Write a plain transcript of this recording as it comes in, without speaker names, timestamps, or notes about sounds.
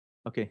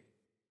Okay.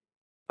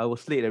 I will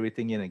slate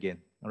everything in again.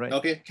 All right.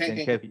 Okay, Then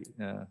can. Kev,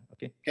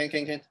 okay.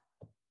 Can.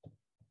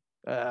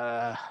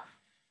 Uh,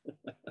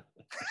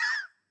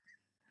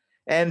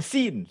 and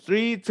scene.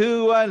 3,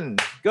 2, 1,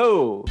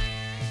 go.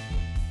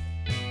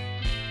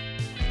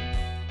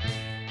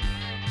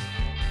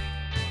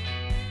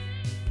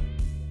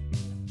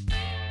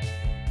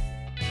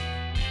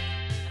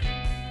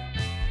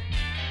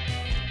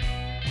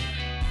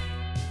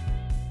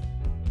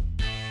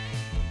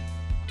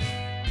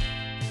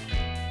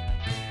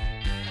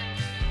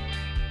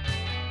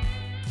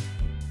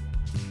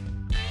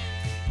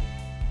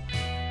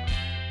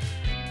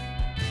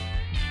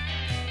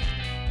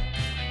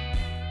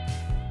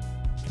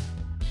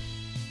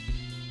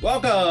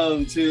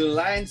 Welcome to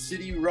Lion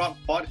City Rock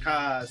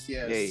Podcast.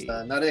 Yes, Yay.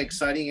 Another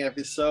exciting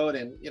episode,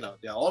 and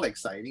they're all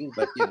exciting,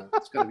 but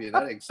it's going to be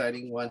another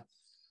exciting one.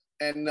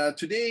 And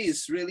today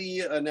is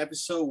really an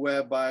episode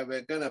whereby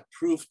we're going to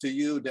prove to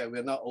you that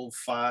we're not old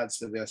farts,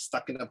 that we're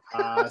stuck in the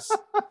past,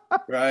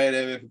 right?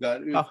 And we've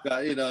got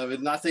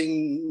with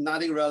nothing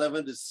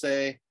relevant to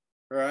say,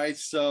 right?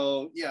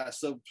 So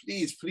so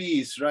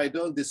please, right?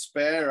 Don't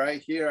despair,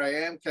 right? Here I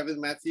am, Kevin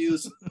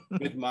Matthews,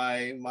 with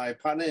my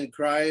partner in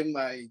crime.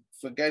 I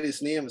forget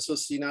his name. I'm so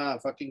senile. I'm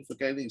fucking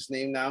forgetting his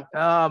name now.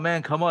 Oh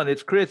man, come on!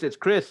 It's Chris.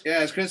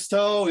 Yeah, it's Chris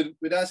Toe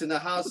with us in the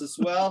house as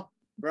well,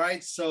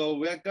 right? So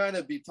we're going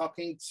to be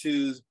talking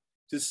to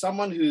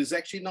someone who's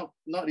actually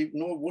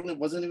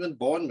wasn't even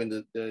born when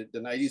the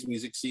 90s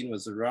music scene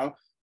was around,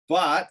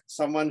 but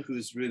someone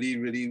who's really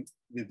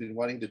we've been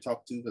wanting to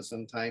talk to for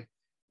some time.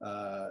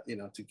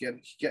 To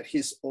get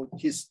his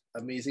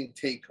amazing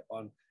take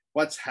on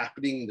what's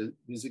happening in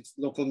the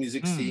local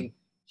music scene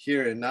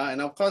here and now. And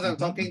of course, I'm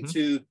talking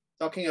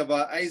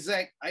about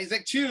Isaac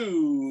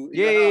Chu.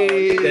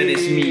 Yay! That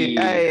is me.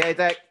 Hey,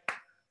 Isaac.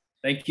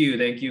 Thank you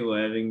for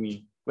having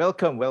me.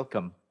 Welcome.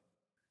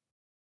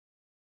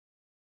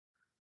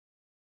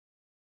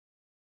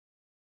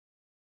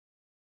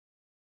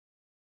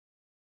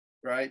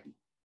 Right.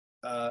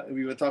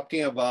 We were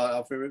talking about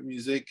our favorite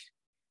music.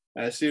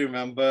 I still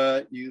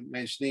remember you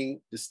mentioning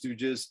the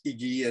Stooges,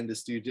 Iggy and the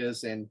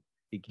Stooges, and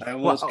I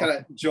almost kind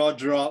of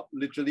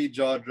literally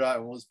jaw drop,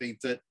 almost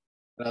fainted.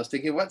 And I was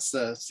thinking, what's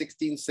a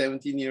 16,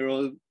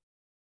 17-year-old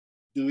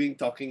doing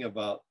talking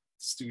about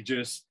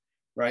Stooges,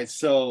 right?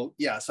 So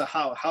so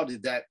how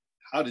did that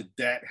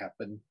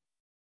happen?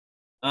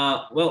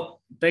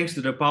 Well, thanks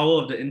to the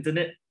power of the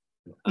internet,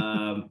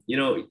 I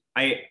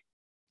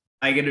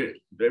get to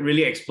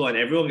really explore, and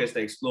everyone gets to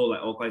explore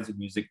like all kinds of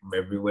music from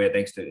everywhere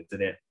thanks to the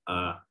internet.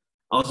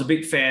 I was a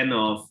big fan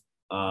of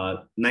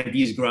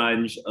 90s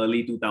grunge,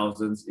 early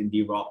 2000s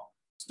indie rock.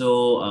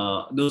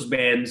 So those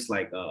bands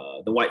like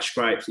the White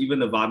Stripes, even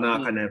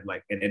Nirvana kind of have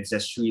like an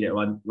ancestry that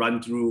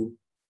run through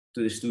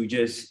to the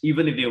Stooges.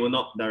 Even if they were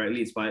not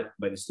directly inspired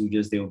by the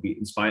Stooges, they will be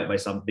inspired by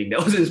something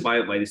that was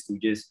inspired by the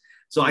Stooges.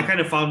 So I kind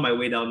of found my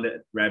way down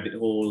that rabbit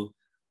hole.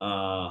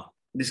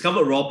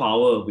 Discovered Raw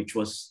Power, which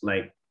was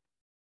like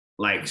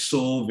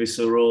so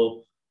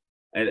visceral.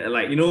 And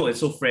like, it's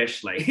so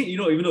fresh, like,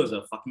 even though it's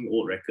a fucking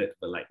old record,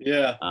 but like,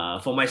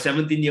 for my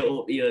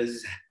 17-year-old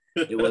ears,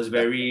 it was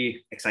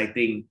very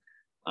exciting.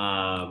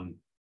 And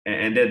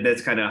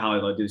that's kind of how I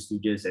got to the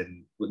Stooges.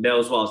 And that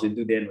was what I was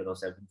into then when I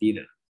was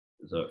 17.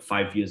 So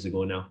 5 years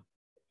ago now.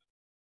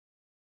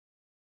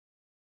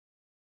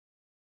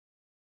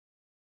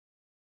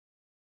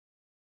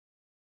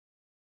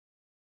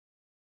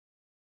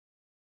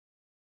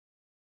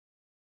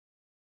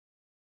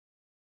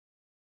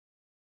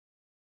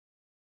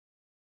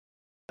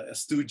 A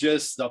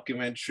Stooges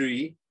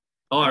documentary.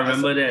 Oh, I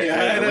remember that.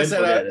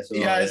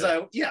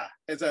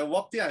 As I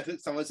walked in, I heard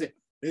someone say,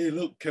 "Hey,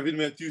 look, Kevin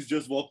Matthews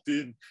just walked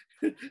in,"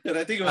 and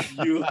I think it was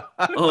you.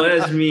 Oh,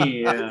 that's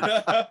me.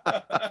 Yeah.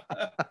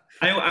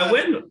 I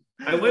went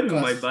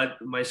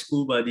with my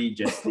school buddy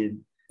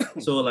Justin.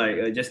 So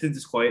like Justin's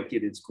this quiet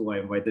kid in school. I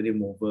invited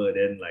him over.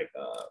 Then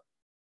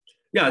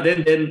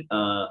then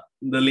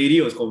the lady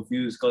was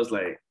confused because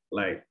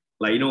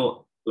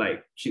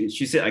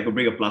she said I could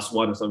bring a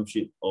 +1 or some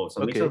shit or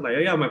something. Okay. So I was like,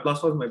 yeah, my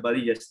 +1 is my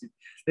buddy Justin.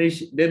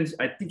 Then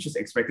I think she's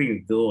expecting a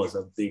girl or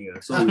something.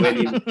 So we went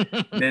in.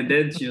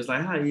 then she was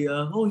like, hi, is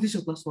this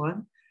your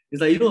 +1?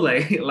 It's like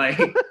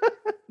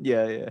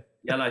yeah.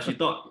 She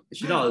thought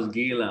I was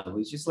gay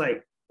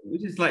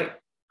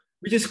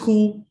which is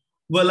cool.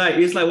 But like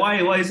it's like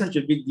why is such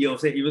a big deal?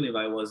 Say even if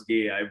I was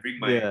gay, I bring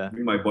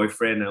my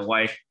boyfriend, and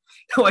why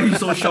are you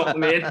so shocked,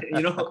 man?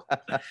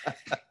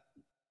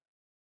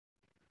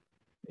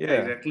 Yeah,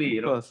 exactly.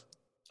 Of course.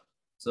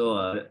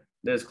 So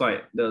there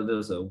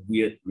was a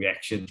weird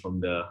reaction from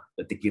the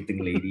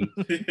ticketing lady.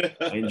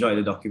 I enjoyed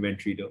the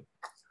documentary though.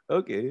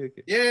 Okay.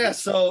 Yeah,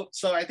 so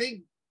I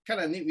think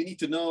we need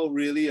to know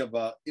really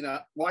about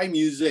why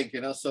music.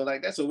 So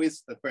like that's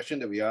always the question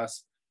that we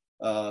ask.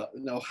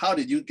 How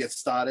did you get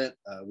started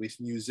with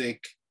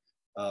music?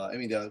 I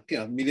mean, there are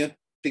a million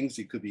things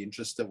you could be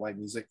interested. Why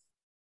music?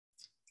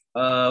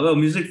 Well,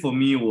 music for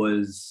me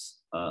was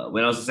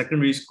when I was in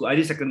secondary school. I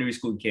did secondary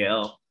school in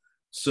KL.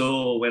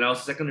 So when I was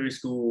in secondary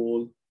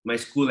school, my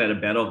school had a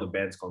Battle of the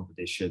Bands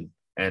competition.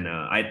 And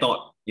I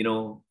thought,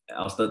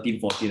 I was 13,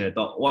 14. I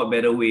thought, what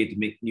better way to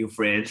make new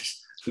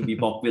friends, to be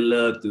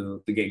popular,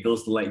 to get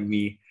girls to like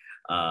me,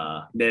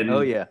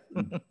 than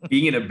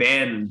being in a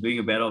band, doing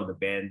a Battle of the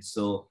Bands.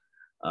 So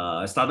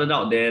I started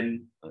out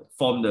then,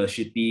 formed a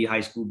shitty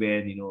high school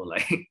band,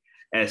 like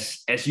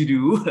as you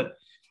do.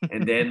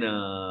 And then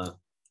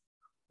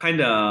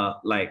kind of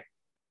like,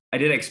 I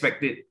didn't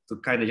expect it to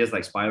kind of just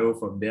like spiral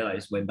from there. I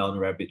just went down a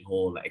rabbit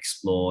hole, like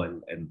explore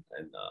and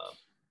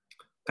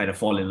kind of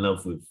fall in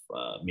love with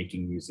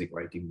making music,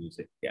 writing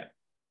music. Yeah.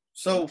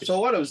 So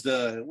what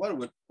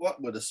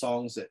were the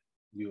songs that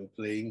you were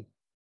playing?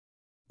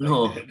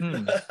 No,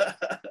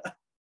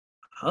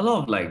 a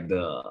lot of like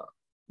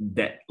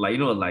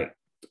like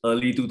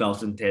early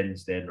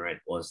 2010s then, right,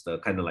 was the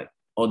kind of like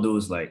all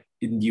those like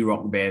indie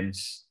rock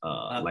bands,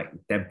 like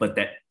Temper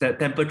Trap.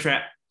 Temper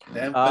Trap.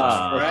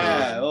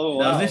 Oh,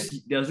 wow.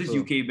 There was this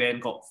UK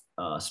band called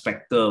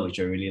Spectre, which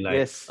I really like.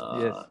 Yes.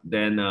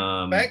 Then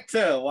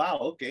Spectre. Wow.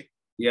 Okay.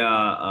 Yeah.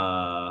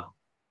 I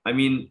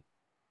mean,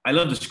 I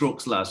love the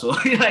Strokes lah. So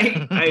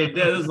like,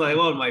 that was like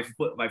one of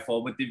my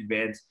formative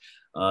bands.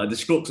 The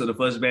Strokes are the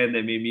first band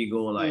that made me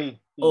go like,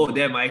 oh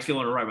damn, I actually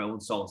want to write my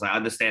own songs. I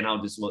understand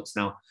how this works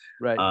now.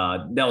 Right.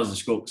 That was the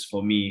Strokes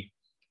for me.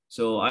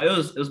 So it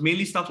was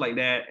mainly stuff like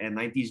that and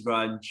 90s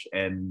grunge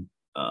and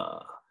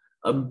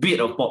a bit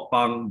of pop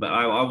punk, but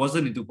I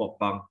wasn't into pop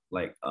punk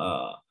like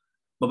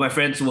but my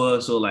friends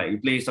were. So like we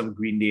play some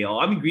Green Day.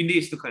 Green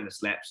Day still kind of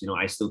slaps.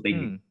 I still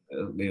think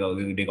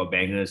they got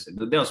bangers.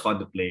 That was fun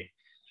to play.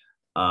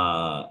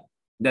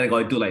 Then I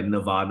got into like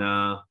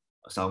Nirvana,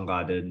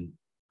 Soundgarden,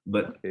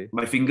 but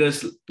my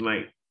fingers,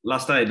 like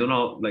last time I don't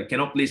know, like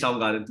cannot play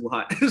Soundgarden too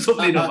hard, so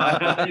play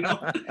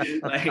Nirvana,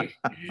 like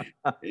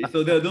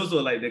so those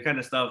were like the kind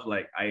of stuff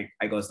like I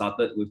got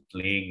started with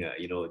playing,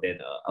 then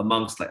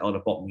amongst like all the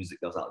pop music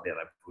that was out there,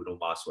 like Bruno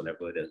Mars,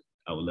 whatever, that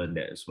I will learn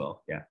that as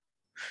well. Yeah.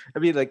 I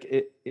mean, like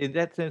in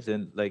that sense,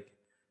 and like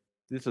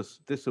this was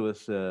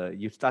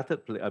you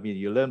started play. I mean,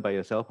 you learned by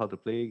yourself how to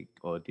play,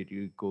 or did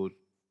you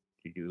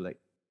like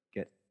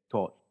get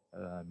taught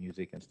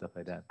music and stuff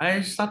like that?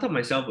 I started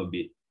myself a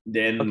bit.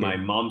 Then my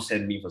mom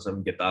sent me for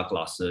some guitar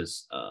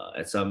classes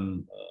at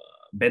some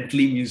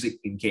Bentley Music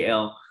in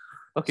KL.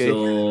 Okay.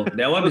 So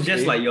that one was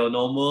just like your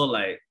normal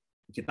like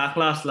guitar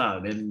class lah.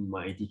 Then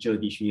my teacher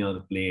teach me how to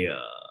play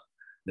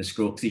the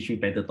Strokes, teach me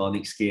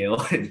pentatonic scale,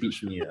 and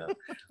teach me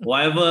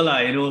whatever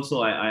lah.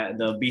 So I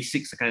the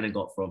basics I kind of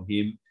got from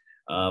him.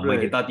 My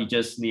guitar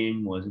teacher's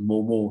name was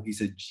Momo.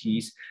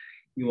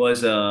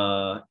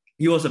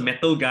 He was a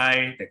metal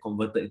guy that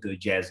converted into a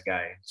jazz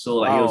guy. So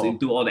like he was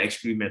into all the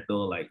extreme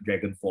metal, like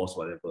Dragon Force,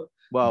 whatever.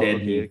 Wow. Then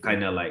he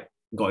kind of like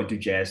got into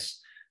jazz.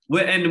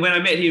 And when I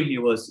met him, he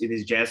was in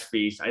his jazz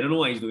phase. I don't know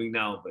what he's doing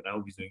now, but I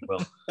hope he's doing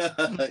well.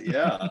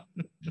 Yeah.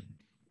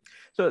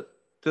 So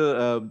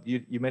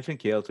you mentioned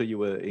KL. So you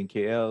were in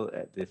KL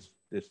at this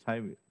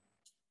time.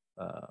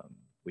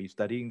 Were you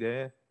studying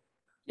there?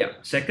 Yeah,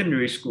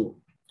 secondary school.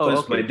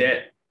 First, my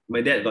dad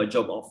got a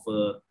job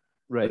offer.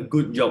 Right. A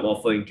good job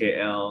offer in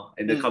KL,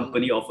 and the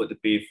company offered to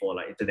pay for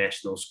like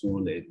international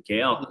school in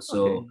KL.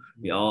 So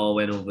we all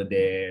went over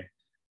there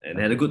and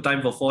had a good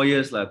time for 4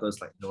 years. Like, because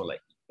like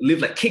live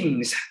like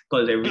kings,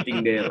 because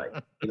everything there, like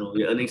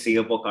you're earning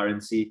Singapore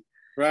currency.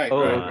 Right.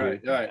 So I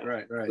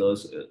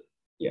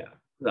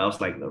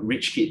was like a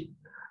rich kid.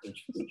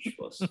 Which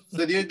was so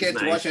did you get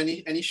to watch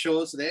any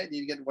shows there? Did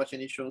you get to watch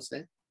any shows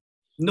there?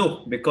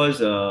 No,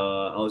 because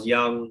I was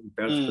young,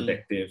 parents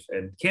protective,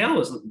 and KL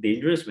was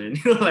dangerous, man.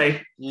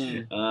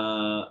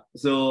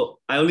 So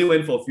I only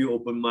went for a few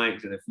open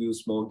mics and a few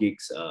small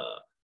gigs.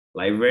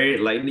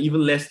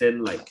 Even less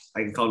than like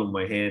I can count on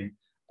my hand.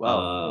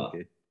 Wow.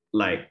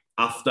 Like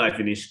after I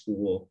finished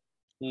school.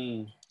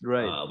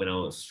 Right. When I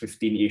was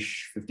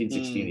 15-ish,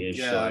 16-ish.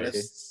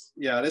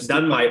 Yeah, that's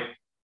done my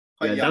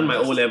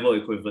O-level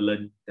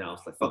equivalent. Then I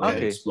was like, fuck,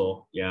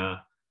 explore. Yeah.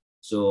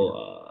 So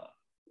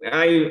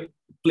I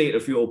played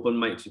a few open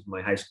mics with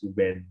my high school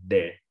band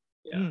there.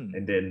 Yeah.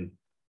 And then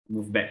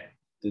moved back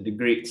to the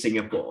great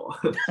Singapore.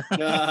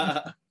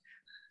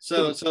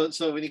 So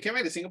when you came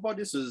back to Singapore,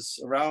 this was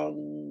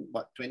around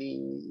what,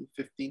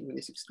 2015,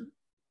 2016?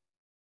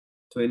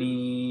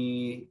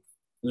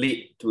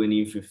 Late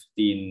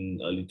 2015,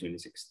 early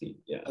 2016.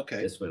 Yeah.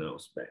 Okay. That's when I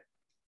was back.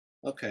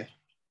 Okay.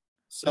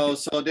 So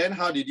then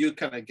how did you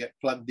kind of get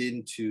plugged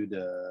into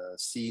the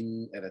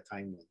scene at a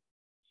time then?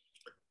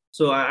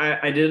 So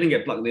I didn't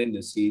get plugged into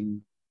the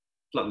scene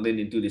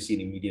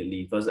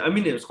immediately, because I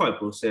mean it was quite a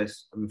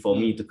process. I mean for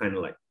me to kind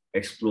of like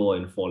explore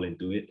and fall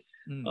into it.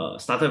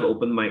 Started with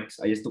open mics.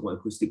 I just took my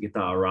acoustic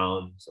guitar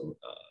around, so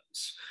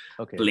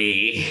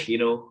play,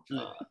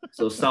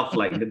 so stuff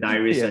like the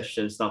diary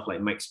session, stuff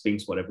like Mike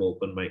Spinks, whatever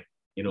open mic,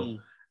 and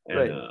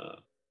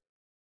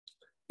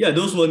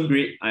those weren't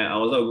great. I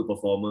was not a good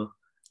performer,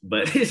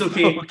 but it's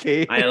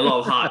okay. I had a lot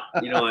of heart.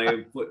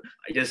 I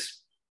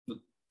just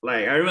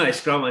Like I remember I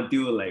scrum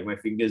until like my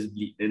fingers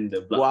bleed and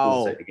the blood Wow.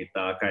 goes inside the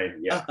guitar kind.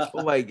 Yeah.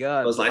 Oh my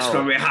God. Because like wow.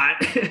 scrum very hard.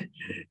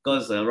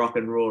 Because rock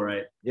and roll,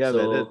 right? Yeah,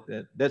 so,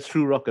 man. That's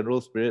true rock and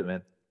roll spirit,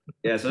 man.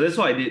 yeah, so that's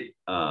what I did.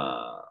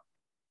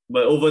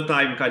 But over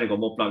time, kind of got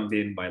more plugged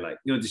in by like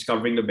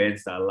discovering the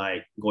bands that I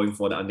like, going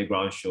for the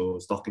underground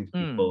shows, talking to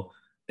people.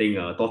 I think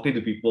talking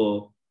to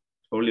people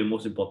is probably the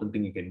most important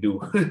thing you can do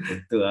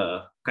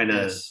to kind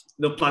of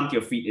plant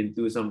your feet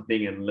into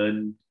something and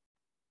learn.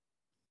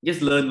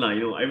 Just learn lah.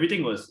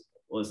 Everything was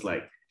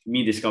like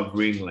me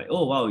discovering like,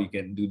 oh wow, you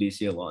can do this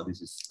here. Wow, this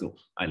is cool.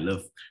 I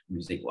love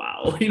music.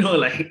 Wow,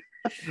 like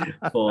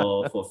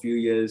for a few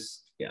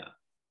years, yeah.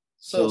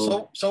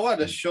 So what are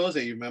the shows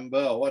that you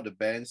remember, or what are the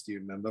bands do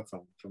you remember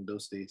from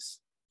those days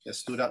that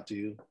stood out to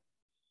you?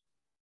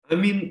 I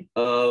mean,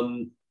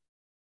 open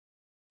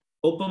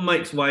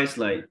mics wise,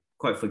 like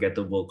quite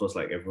forgettable because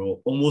like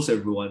almost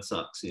everyone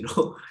sucks, And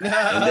oh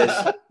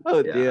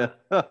dear.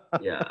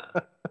 Yeah.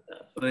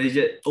 But it's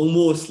just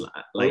almost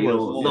like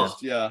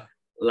almost,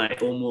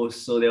 like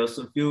almost. So there was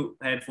a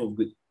handful of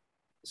good,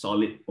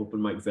 solid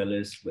open mic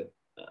fellas, but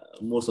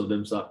most of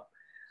them suck.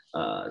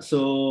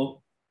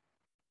 So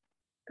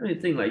I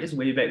mean, think like just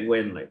way back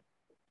when, like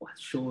what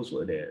shows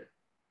were there?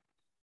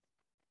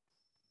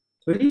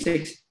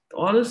 26.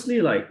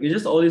 Honestly, like it's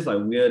just all these like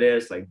weird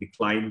ass like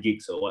decline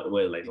gigs or what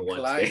were like the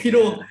ones there,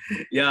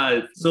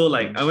 Yeah. So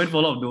like I went for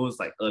a lot of those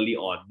like early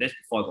on. That's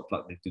before I got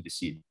plugged into the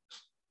scene.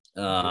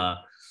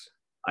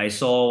 I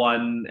saw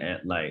one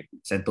at like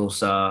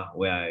Sentosa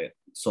where I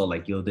saw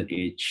like Gilded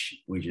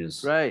Age, which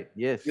is right.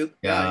 Yes.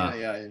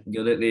 Yeah.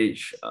 Gilded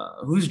Age,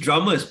 whose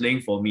drummer is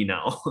playing for me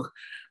now.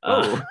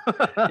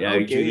 Yeah,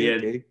 okay, Julian.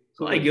 Okay.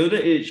 So like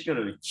Gilded Age, kind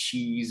of a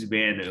cheese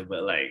band,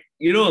 but like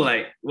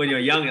like when you're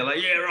young, you're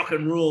like rock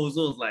and roll,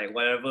 so it's like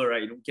whatever,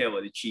 right? You don't care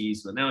about the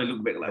cheese, but now I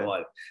look back like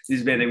what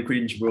this band name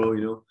cringe,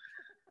 bro.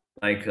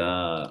 Like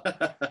so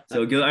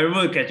I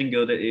remember catching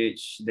Gilded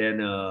Age. Then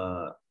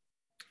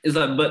it's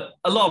like, but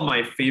a lot of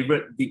my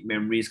favorite gig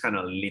memories kind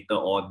of later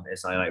on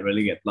as I like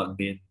really get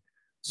plugged in.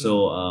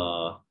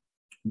 So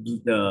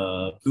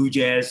the Blue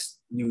Jazz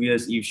New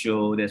Year's Eve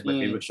show, that's my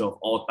favorite show of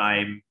all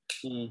time.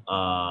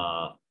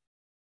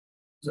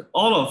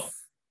 All of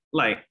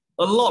like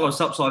a lot of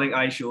Subsonic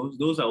Eye shows,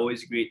 those are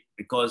always great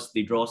because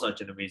they draw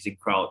such an amazing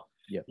crowd.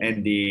 Yeah.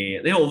 And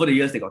they over the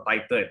years they got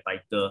tighter and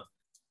tighter.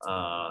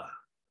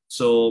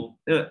 So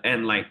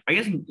and like I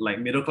guess like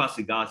Middle Class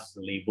Cigars is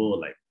the label,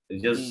 like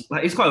it's just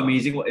like it's quite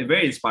amazing,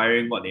 very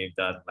inspiring what they've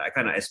done. Like I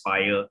kind of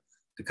aspire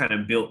to kind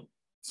of build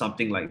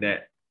something like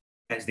that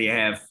as they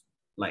have.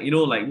 Like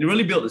like they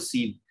really built the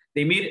scene.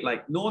 They made it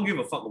like no one gave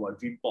a fuck about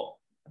dream pop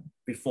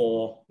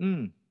before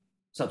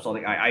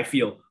Subsonic Eye, I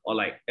feel, or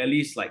like at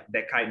least like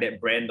that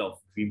brand of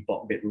dream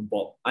pop, bedroom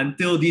pop.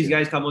 Until these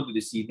guys come onto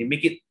the scene, they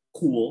make it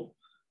cool.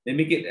 They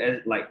make it as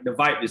like the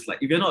vibe is like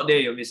if you're not there,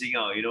 you're missing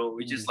out.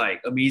 Which is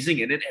like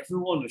amazing. And then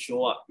everyone will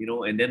show up.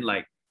 And then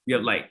like you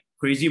have like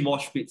crazy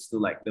mosh pits to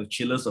like the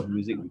chillers of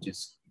music, which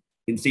is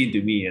insane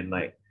to me and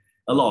like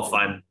a lot of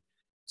fun.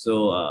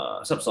 So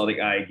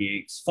Subsonic Eye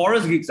gigs,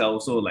 Forest gigs are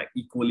also like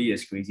equally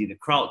as crazy. The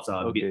crowds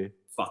are a bit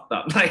fucked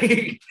up, but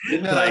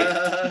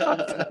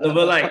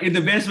like in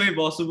the best way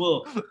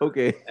possible.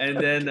 Okay. And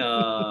then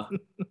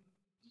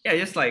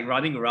just like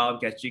running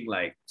around, catching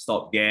like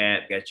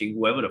Stopgap, catching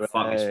whoever the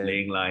fuck is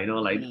playing, like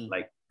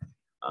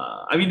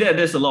I mean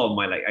there's a lot of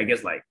my like I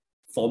guess like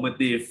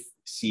formative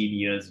scene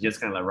years, just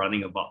kind of like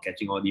running about,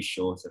 catching all these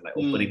shows and like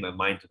opening my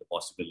mind to the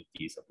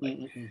possibilities of like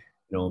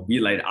be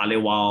it like the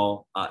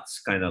Alewal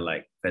Arts kind of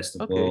like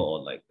festival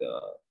or like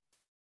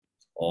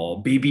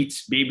or Bay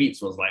Beats. Bay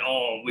Beats was like,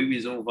 oh, Bay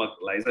Beats so fuck,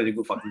 like such a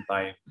good fucking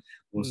time.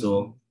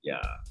 Also,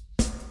 yeah.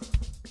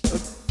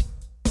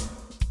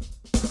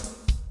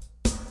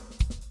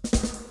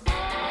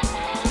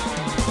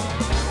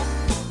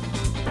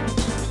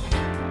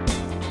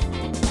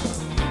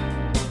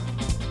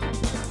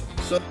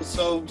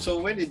 So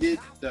when did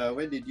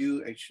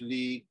you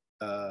actually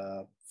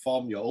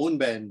form your own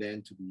band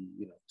then to be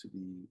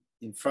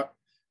in front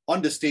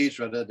on the stage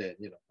rather than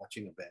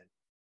watching a band?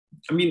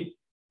 I mean,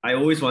 I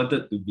always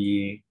wanted to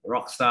be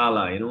rock star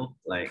lah,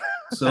 like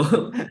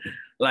so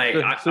like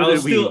I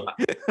was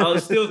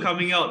still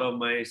coming out of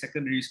my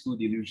secondary school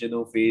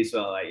delusional phase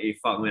where like, hey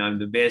fuck man, I'm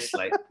the best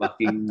like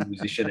fucking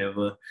musician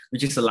ever,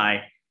 which is a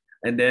lie.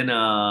 And then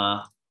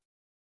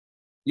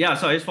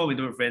so I just formed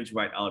with friends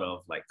right out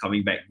of like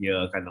coming back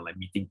here, kind of like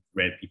meeting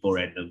people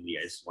randomly.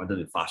 I just wanted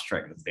to fast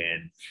track the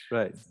band.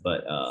 Right.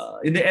 But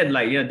in the end,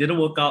 like it didn't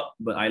work out,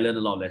 but I learned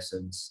a lot of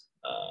lessons.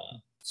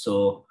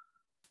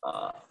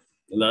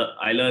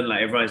 I learned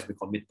like everyone has to be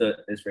committed.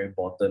 That's very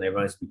important.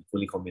 Everyone has to be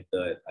fully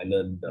committed. I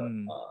learned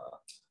the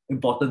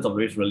importance of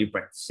really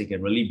practicing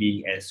and really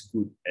being as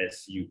good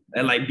as you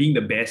and like being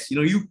the best.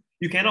 You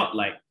cannot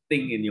like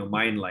think in your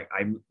mind like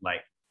I'm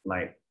like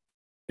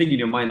think in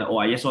your mind that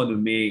I just want to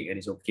make and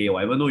it's okay or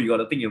whatever. No, you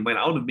gotta think in your mind,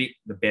 I want to make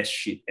the best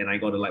shit and I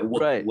gotta like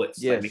work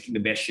towards like making the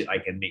best shit I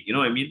can make. You know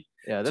what I mean?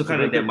 Yeah. So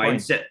kind of that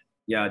mindset.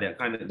 Yeah, that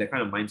kind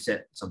of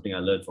mindset, something I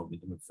learned from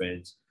intimate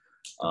friends.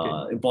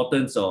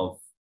 Importance of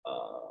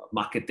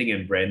marketing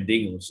and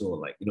branding also,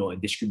 like,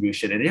 and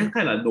distribution, and then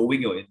kind of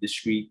knowing your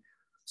industry.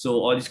 So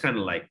all this kind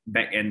of like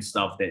back end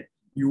stuff that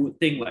you would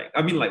think, like,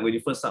 I mean, like when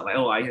you first start, like,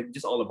 oh, I am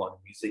just all about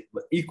the music,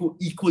 but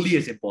equally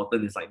as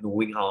important is like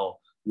knowing how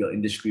your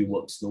industry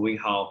works, knowing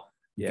how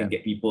you can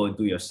get people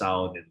into your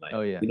sound, and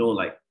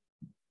like,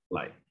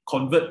 like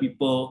convert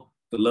people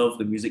to love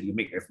the music you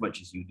make as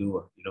much as you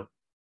do,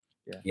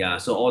 Yeah,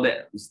 so all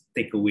that is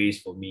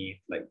takeaways for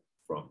me, like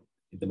from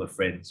Intimate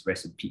Friends,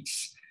 rest in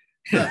peace.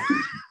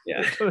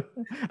 Yeah.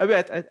 I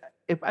mean,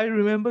 if I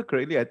remember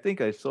correctly, I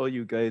think I saw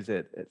you guys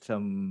at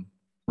some,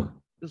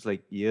 just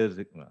like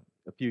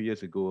a few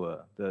years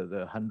ago, the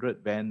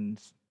 100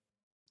 bands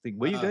thing.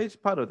 Were you guys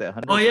part of that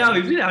 100? Oh yeah,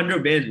 we bands? played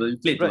 100 bands, but we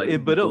played to, Right, like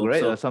in Bedok, people,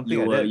 right, so or something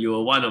like that. You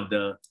were one of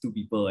the 2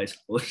 people, I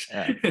suppose.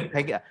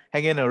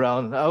 Hanging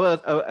around.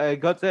 I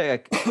got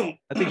there.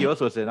 I think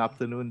yours was an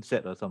afternoon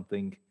set or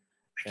something.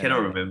 I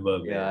cannot remember.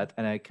 Yeah,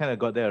 and I kind of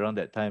got there around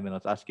that time, and I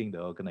was asking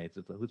the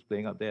organizers, who's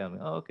playing up there? I'm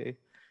like, oh, okay.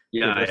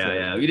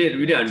 Yeah. We did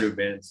 100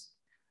 bands.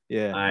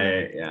 Yeah.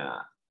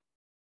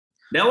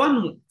 That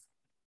one,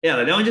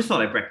 that one just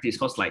felt like practice,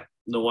 because like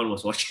no one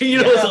was watching,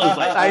 so it was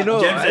like I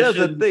know. jam That's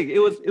the session. thing. It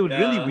was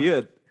really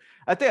weird.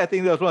 I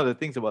think that was one of the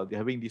things about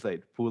having these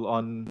like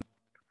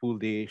full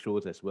day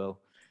shows as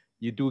well.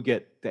 You do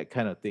get that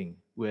kind of thing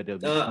where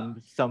there'll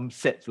be some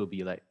sets will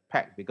be like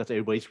packed because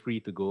everybody's free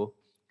to go.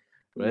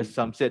 Whereas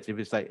some sets, if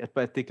it's like,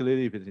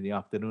 particularly if it's in the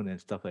afternoon and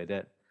stuff like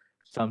that,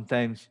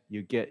 sometimes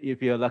you get,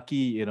 if you're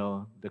lucky,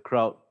 the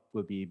crowd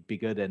will be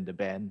bigger than the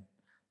band,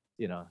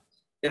 Yeah,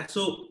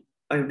 so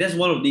that's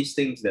one of these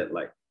things that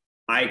like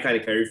I kind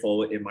of carry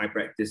forward in my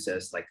practice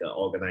as like an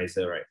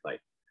organizer, right?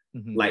 Like,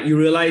 like you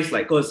realize,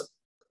 like, because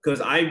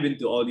I've been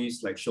to all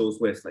these like shows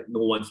where it's like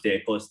no one's there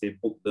because they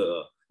book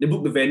the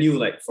venue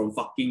like from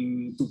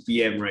fucking 2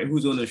 p.m. right?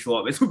 Who's gonna show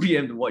up at 2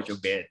 p.m. to watch your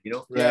band,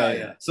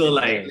 Yeah. So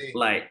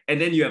like,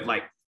 and then you have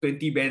like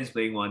 20 bands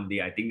playing one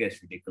day. I think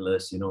that's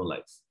ridiculous,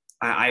 Like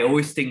I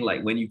always think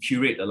like when you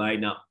curate the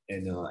lineup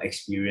and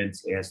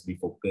experience, it has to be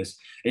focused,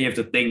 and you have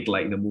to think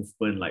like the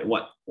movement, like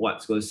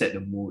what's going to set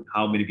the mood,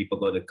 how many people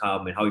going to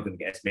come, and how you're going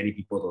to get as many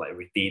people to like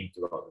retain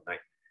throughout the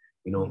night.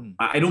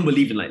 I don't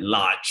believe in like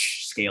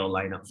large scale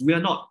lineups. We're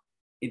not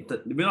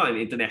an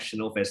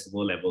international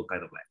festival level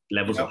kind of like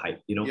levels of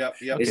hype.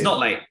 It's not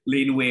like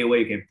Laneway where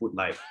you can put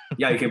like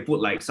you can put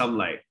like some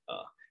like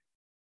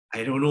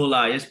I don't know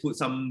lah, just put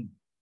some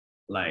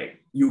like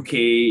UK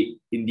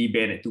indie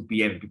band at 2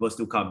 p.m. people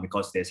still come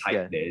because there's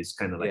hype. There is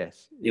kind of like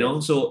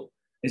so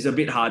it's a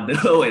bit harder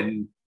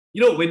when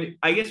when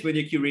I guess when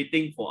you're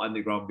curating for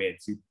underground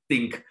bands, you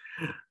think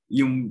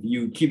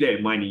you keep that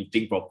in mind and you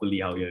think properly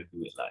how you're gonna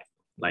do it,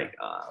 like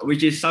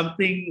which is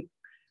something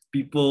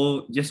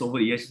people just over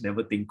the years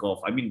never think of.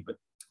 I mean, but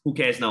who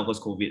cares now because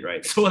COVID,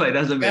 right? So like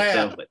doesn't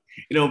matter. But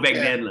back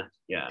then,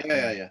 Yeah.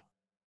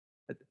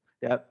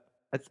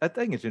 I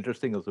think it's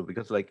interesting also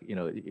because like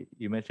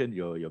you mentioned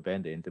your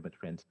band, the Intimate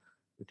Friends,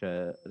 which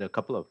there are a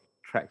couple of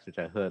tracks which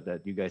I heard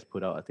that you guys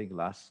put out, I think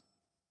last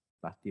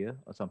year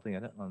or something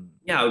like that.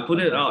 We put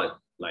it out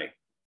like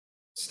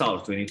start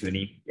of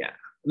 2020. Yeah.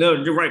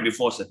 No, right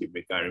before Circuit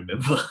Breaker, I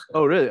remember.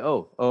 Oh really?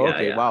 Oh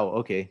okay. Yeah. Wow.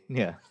 Okay.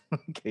 Yeah.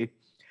 Okay.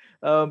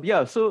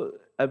 So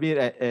I mean,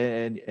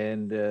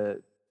 and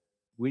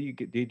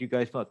did you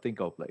guys not think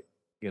of like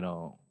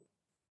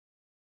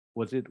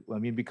was it? I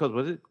mean,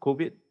 was it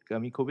COVID? I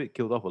mean, COVID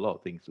killed off a lot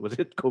of things. Was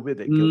it COVID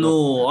that killed off?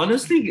 No,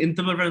 honestly,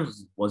 Intimate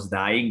Friends was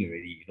dying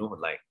already.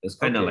 Like it's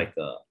kind of like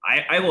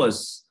I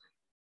was.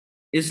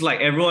 It's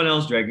like everyone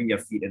else dragging their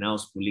feet and I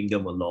was pulling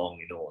them along.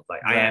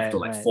 Like I have to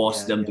like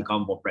force them to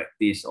come for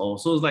practice.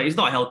 Also, it's like it's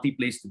not a healthy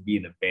place to be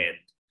in a band.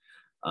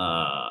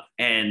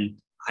 And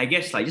I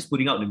guess like just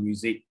putting out the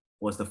music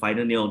was the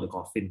final nail in the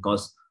coffin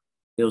because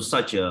it was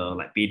such a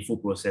like painful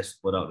process to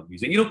put out the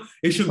music.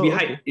 It should be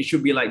hype. It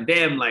should be like,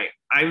 damn, like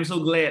I'm so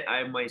glad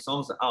my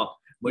songs are out.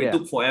 But it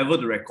took forever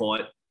to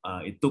record.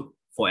 It took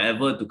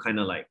forever to kind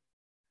of like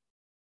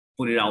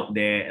put it out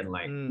there, and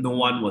like no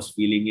one was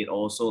feeling it.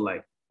 Also,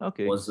 like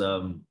was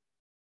again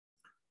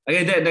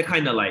that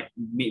kind of like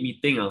made me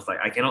think. I was like,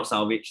 I cannot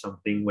salvage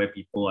something where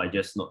people are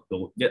just not.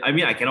 I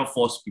mean, I cannot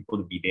force people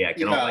to be there. I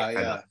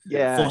cannot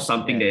force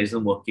something that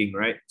isn't working,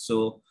 right?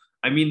 So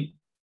I mean,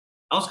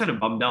 I was kind of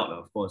bummed out,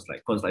 of course,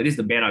 like because like this is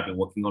the band I've been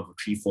working on for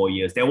 3-4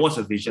 years. There was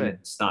a vision at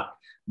the start,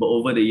 but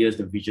over the years,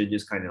 the vision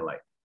just kind of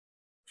like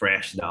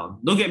crashed down.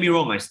 Don't get me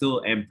wrong, I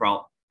still am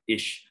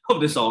proud-ish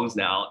of the songs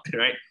that are out,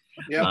 right?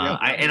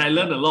 I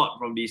learned a lot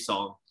from these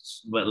songs,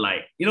 but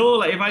like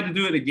like if I had to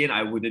do it again,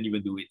 I wouldn't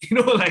even do it.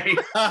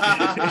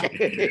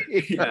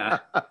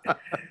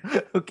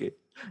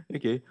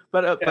 Okay.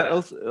 But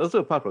also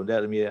apart from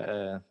that, I mean,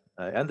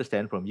 I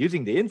understand from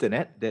using the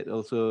internet that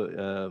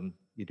also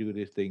you do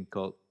this thing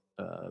called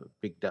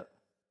Big Duck.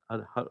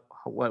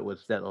 What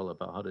was that all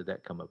about? How did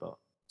that come about?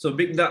 So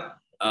Big Duck,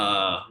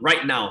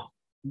 right now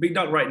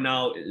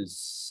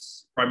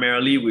is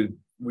primarily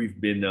we've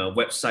been a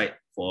website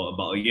for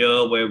about a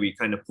year where we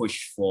kind of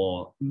push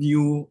for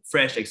new,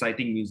 fresh,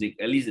 exciting music,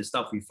 at least the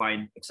stuff we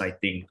find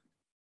exciting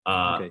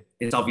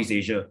in Southeast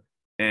Asia.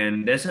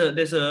 and there's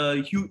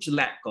a huge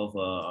lack of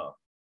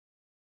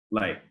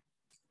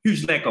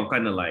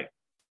kind of like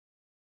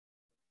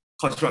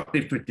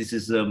constructive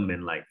criticism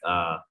and like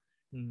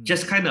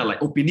just kind of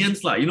like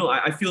opinions like, you know,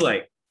 I feel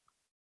like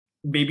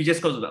maybe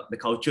just because of the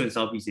culture in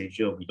Southeast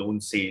Asia, we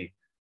don't say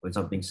when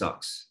something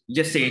sucks. You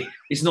just say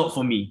it's not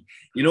for me,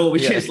 you know,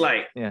 which is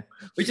like,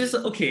 which is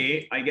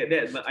okay, I get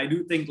that, but I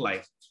do think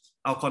like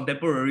our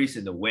contemporaries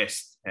in the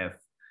West have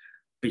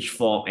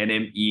Pitchfork,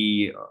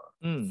 NME,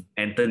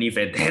 Anthony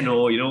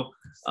Fantano, you know,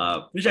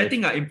 which I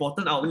think are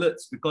important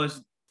outlets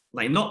because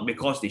like not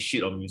because they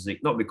shit on music,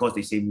 not because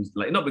they say music,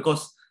 like not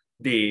because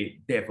they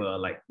have a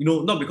like, you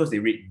know, not because they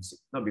rate music,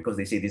 not because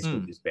they say this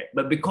good, this bad,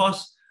 but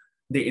because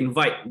they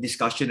invite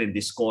discussion and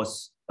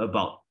discourse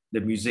about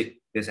the music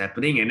that's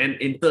happening. And then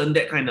in turn,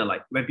 that kind of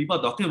like when people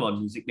are talking about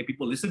music, then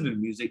people listen to the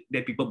music,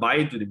 then people buy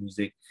into the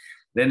music,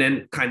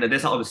 then kind of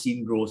that's how the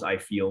scene grows, I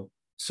feel.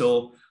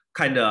 So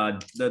kind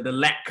of the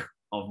lack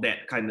of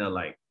that kind of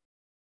like,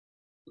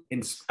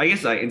 I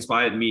guess like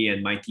inspired me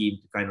and my team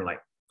to kind of like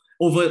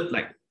over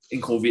like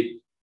in COVID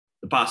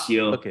the past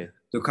year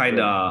to kind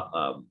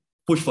of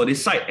push for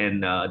this site,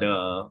 and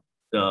the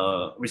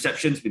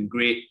reception's been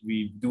great.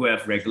 We do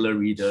have regular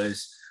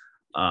readers.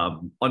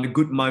 On a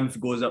good month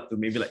goes up to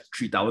maybe like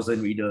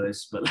 3,000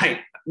 readers, but like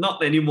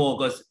not anymore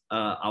because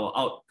our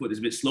output is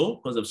a bit slow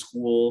because of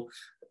school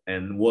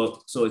and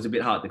work, so it's a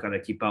bit hard to kind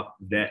of keep up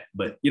with that.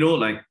 But you know,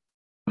 like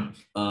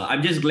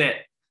I'm just glad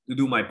to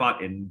do my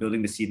part in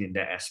building the scene in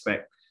that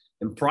aspect.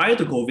 And prior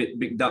to COVID,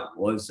 Big Duck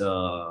was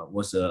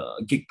a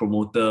gig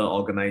promoter,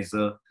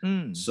 organizer.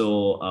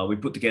 So we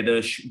put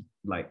together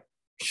like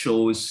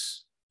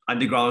shows,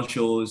 underground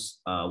shows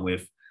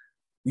with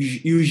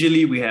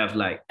usually we have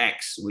like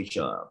acts which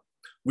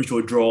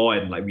will draw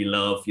and like we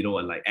love, you know,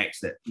 and like acts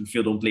that we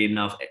feel don't play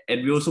enough.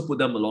 And we also put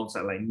them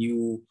alongside like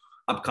new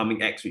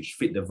upcoming acts which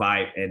fit the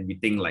vibe and we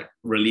think like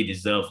really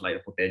deserve like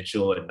the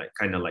potential and like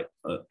kind of like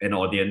an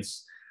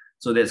audience.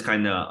 So that's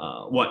kind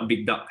of what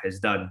Big Duck has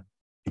done.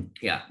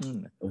 Yeah,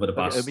 over the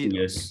past 2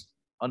 years.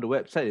 On the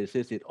website, it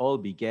says it all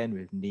began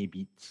with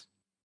Naybeats.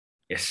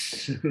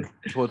 Yes.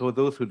 For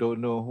those who don't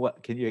know,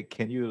 what can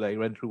you like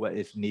run through what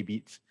is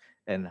Naybeats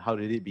and how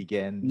did it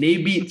begin?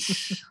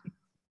 Naybeats.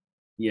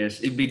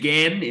 Yes, it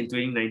began in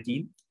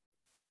 2019.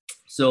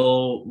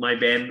 So my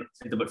band,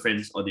 Intimate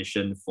Friends,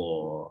 auditioned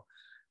for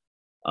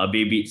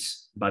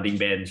Baybeats budding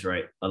bands,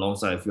 right?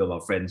 Alongside a few of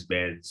our friends'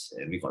 bands,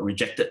 and we got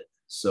rejected.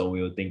 So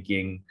we were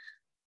thinking,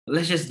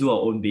 let's just do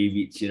our own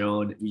Baybeats, you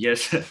know. We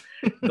just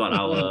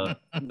got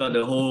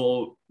the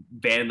whole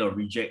band of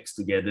rejects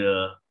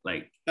together,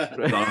 like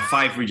about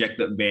 5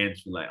 rejected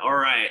bands. We're like, all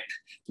right,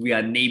 we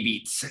are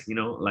Naybeats, you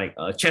know, like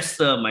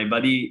Chester, my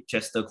buddy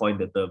Chester coined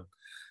the term.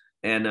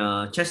 And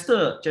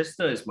Chester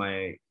is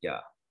my,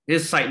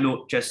 here's a side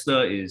note,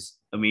 Chester is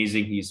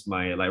amazing. He's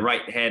my like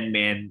right-hand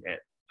man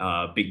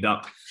at Big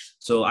Duck.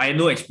 So I had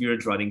no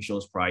experience running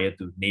shows prior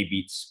to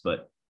Naybeats,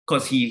 but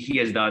because he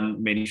has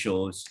done many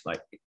shows,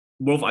 like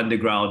both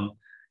underground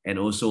and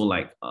also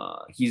like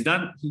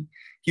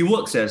he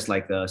works as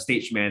like a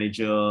stage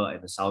manager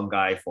and a sound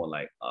guy for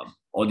like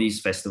all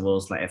these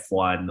festivals like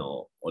F1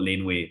 or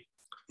Laneway,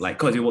 like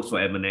because he works for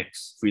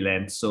MNX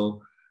freelance.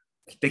 So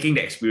taking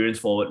the experience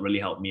forward really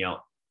helped me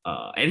out.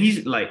 And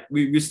he's like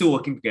we're still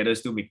working together,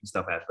 still making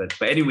stuff happen.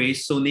 But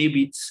anyways, so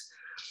Naybeats,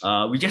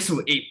 we just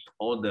ape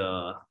all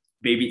the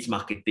Baybeats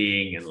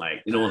marketing and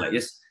like, you know, like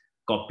just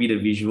copy the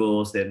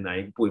visuals, then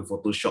I put in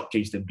Photoshop,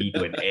 change the B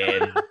to an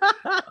N.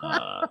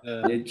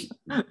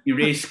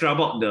 Erase, scrub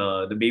out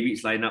the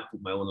Baybeats lineup,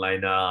 put my own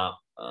lineup.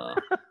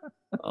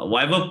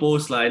 Whatever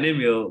post like, and then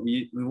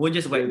we won't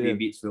just whack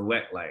Baybeats, we'll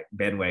whack like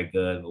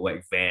Bandwagon, we'll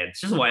whack Vans,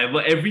 just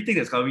whatever. Everything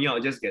that's coming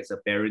out just gets a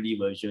parody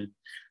version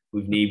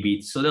with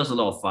Naybeats. So that was a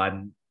lot of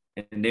fun.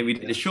 And then we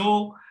did the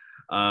show.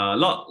 A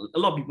lot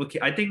of people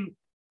came. I think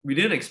we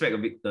didn't expect a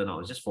big turnout.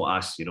 It's just for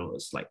us, you know,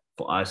 it's like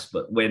for us.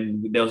 But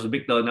when there was a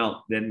big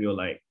turnout, then we were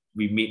like,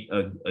 we made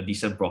a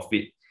decent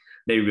profit.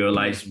 Then we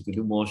realized we could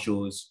do more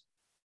shows.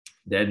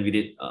 Then we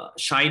did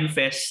Shine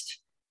Fest.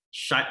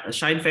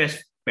 Shine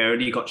Fest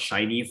parody got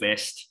Shiny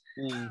Fest.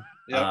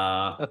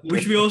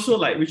 Which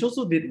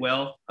also did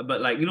well.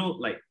 But like, you know,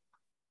 like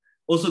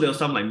also there were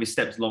some like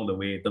missteps along the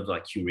way in terms of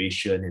like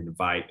curation and the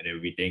vibe and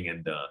everything.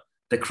 And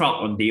the crowd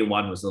on day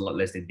 1 was a lot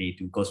less than day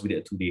 2 because we did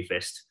a 2-day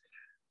fest.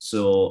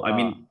 So, I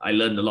mean, I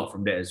learned a lot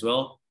from that as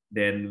well.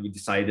 Then we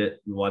decided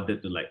we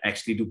wanted to like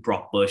actually do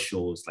proper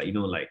shows, like, you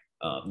know, like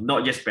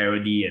not just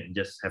parody and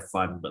just have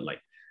fun, but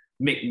like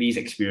make these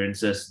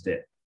experiences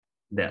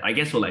that I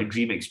guess were like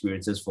dream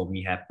experiences for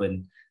me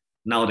happen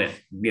now that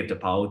we have the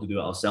power to do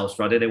it ourselves,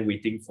 rather than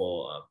waiting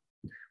for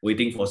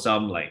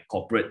some like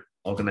corporate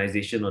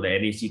organization or the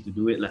NAC to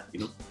do it, like,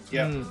 you know.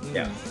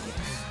 Yeah.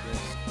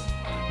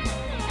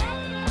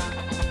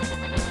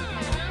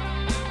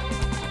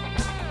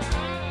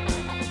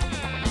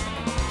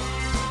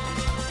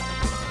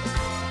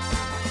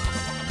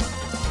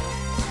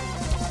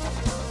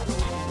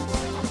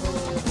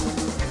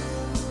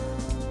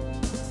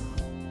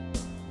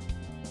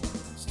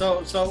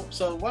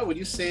 So what would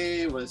you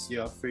say was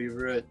your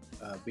favorite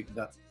Big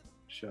Duck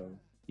show?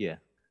 Yeah.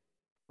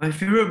 My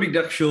favorite Big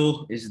Duck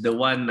show is the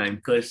one I'm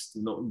cursed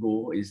to not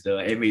go, is the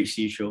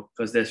MHC show,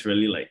 because that's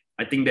really like,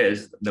 I think that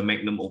is the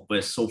magnum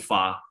opus so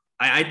far.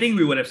 I think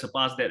we would have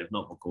surpassed that if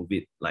not for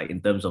COVID, like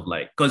in terms of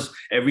like, because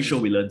every show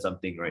we learn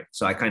something, right?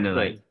 So I kind of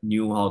Right. like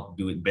knew how to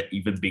do it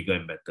even bigger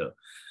and better.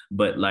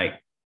 But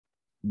like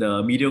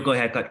the Mediocre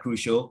Haircut Crew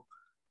show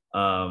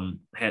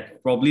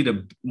had probably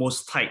the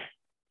most tight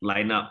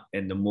lineup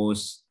and the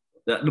most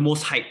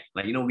hype.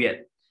 Like, you know, we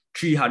had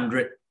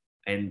 300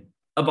 and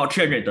about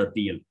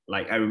 330,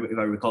 like if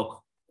I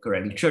recall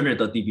correctly,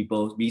 330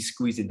 people being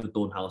squeezed into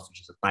Tone House,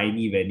 which is a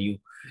tiny venue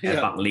at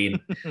Park Lane.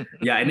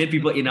 Yeah, and then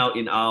people in out,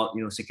 you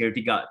know,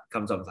 security guard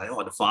comes up and is like, oh,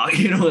 what the fuck,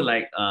 you know,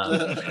 like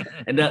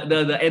and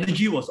the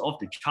energy was off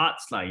the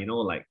charts, like, you know,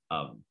 like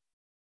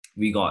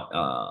we got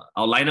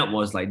our lineup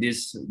was like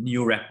this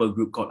new rapper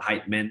group called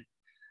Hype Man.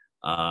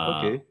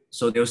 Okay.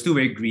 So they were still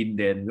very green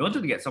then. We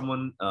wanted to get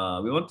someone,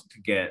 we wanted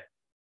to get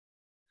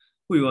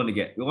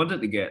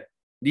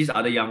these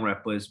other young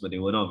rappers, but they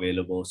were not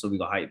available. So we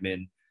got Hype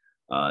Man,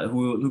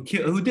 who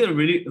kind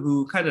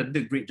of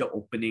did a great job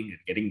opening and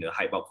getting the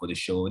hype up for the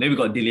show. And then we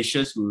got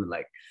Delicious, who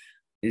like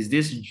is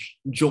this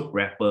joke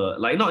rapper,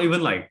 like not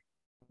even like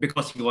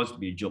because he wants to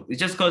be a joke. It's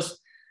just because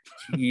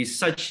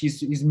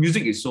his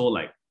music is so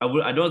like,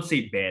 I don't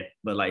say bad,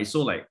 but like it's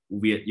so like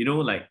weird, you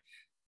know, like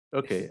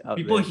Okay.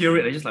 people hear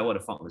it, they're just like, what the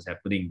fuck was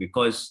happening?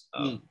 Because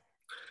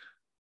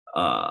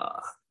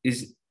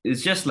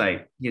it's just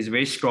like he has a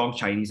very strong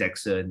Chinese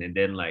accent, and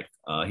then like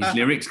his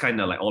lyrics kind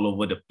of like all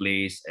over the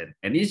place,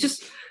 and it's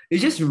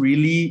just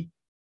really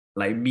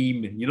like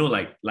meme, you know,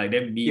 like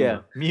them meme. Yeah,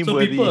 meme so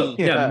worthy. people,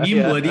 meme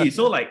Yeah. worthy.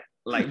 So like,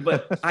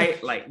 but I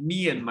like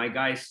me and my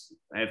guys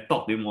have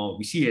talked to him more.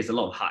 We see he has a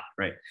lot of heart,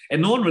 right?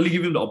 And no one really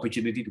give him the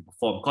opportunity to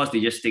perform because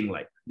they just think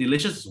like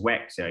Delicious is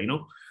wax, yeah, you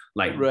know,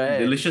 like Right.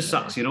 Delicious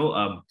sucks, you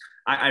know.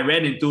 I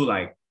ran into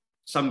like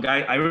some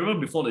guy. I remember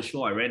before the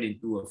show, I ran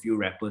into a few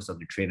rappers on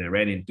the train. I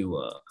ran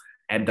into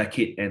Anda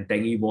Kid and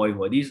Tangy Boy,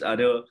 who are these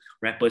other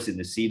rappers in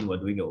the scene who are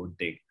doing their own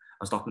thing.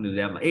 I was talking to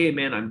them like, hey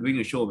man, I'm doing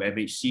a show with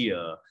MHC.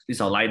 This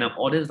is our lineup.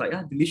 Audience like,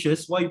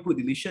 Delicious. Why you put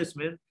Delicious,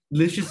 man?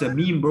 Delicious is a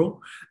meme,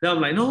 bro. Then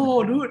I'm like,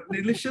 no, dude,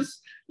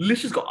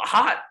 Delicious got a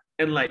heart.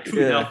 And like,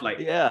 true enough, like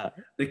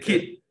the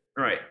kid,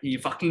 right? He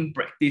fucking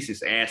practiced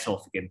his ass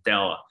off, you can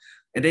tell.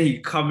 And then he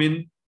come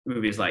in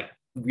with his like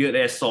weird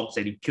ass songs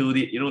and he killed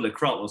it. You know, the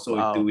crowd was so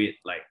into it.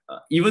 Like,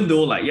 even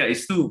though like,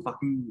 it's still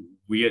fucking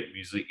weird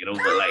music, you know,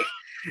 but like,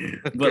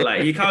 but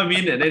like he come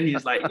in and then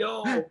he's like,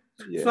 yo,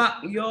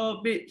 fuck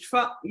your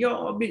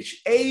bitch,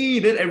 hey,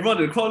 then everyone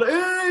in the crowd like,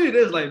 hey,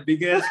 there's like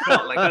big ass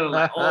crowd, like kind of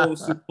like, oh,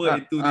 super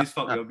into this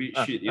fuck your bitch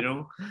shit, you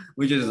know,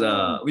 which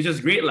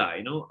is great lah,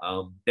 you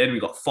know. Then we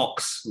got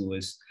Fox, who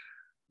is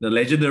the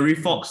legendary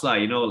Fox lah,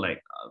 you know,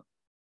 like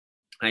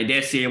I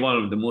dare say one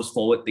of the most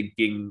forward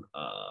thinking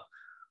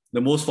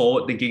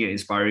and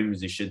inspiring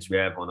musicians we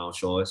have on our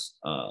shows.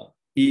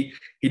 He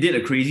did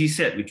a crazy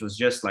set, which was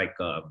just like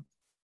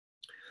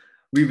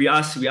we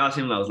asked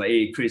him. I was like,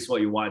 hey Chris,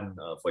 what you want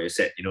for your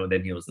set? You know,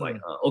 then he was like,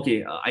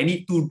 okay, I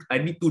need two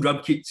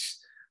drum kits,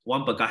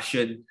 one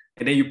percussion,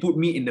 and then you put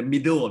me in the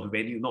middle of the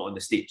venue, not on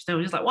the stage. Then I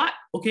was just like, what?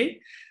 Okay,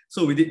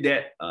 so we did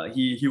that.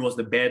 He was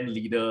the band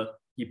leader.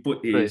 He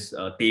put his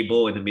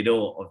table in the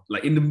middle of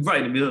right in the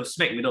middle,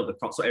 smack middle of the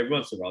crowd, so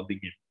everyone's surrounding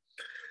him.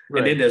 Right.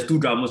 And then there's two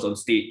drummers on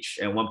stage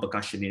and one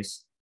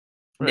percussionist.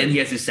 Right. Then he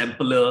has his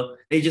sampler.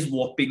 They just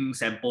warping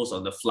samples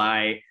on the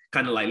fly,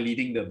 kind of like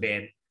leading the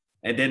band.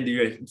 And then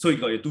so you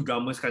got your two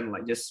drummers kind of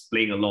like just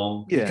playing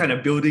along, kind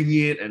of building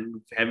it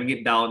and having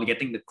it down,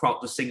 getting the crowd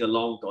to sing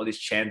along to all these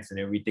chants and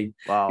everything.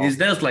 Wow.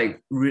 There's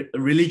like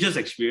religious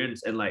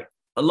experience, and like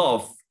a lot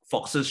of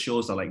Fox's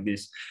shows are like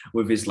this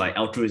with his like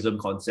altruism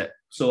concept.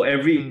 So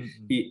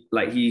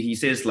he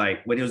says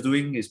like when he was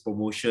doing his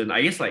promotion,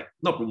 I guess like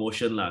not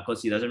promotion lah,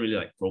 because he doesn't really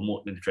like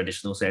promote in the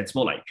traditional sense.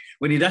 More like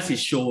when he does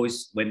his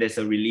shows, when there's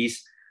a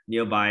release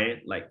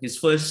nearby, like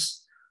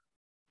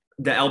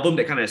the album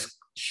that kind of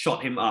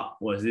shot him up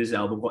was this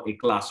album called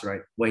Ikhlas,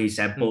 right? Where he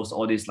samples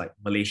all this like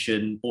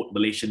old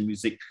Malaysian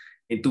music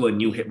into a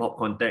new hip hop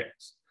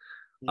context.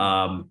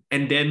 And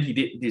then he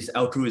did this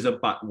Altruism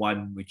Part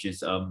 1, which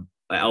is an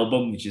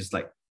album which is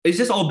like, it's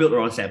just all built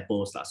around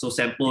samples. So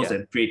samples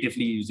and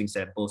creatively using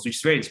samples, which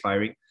is very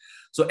inspiring.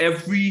 So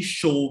every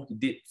show he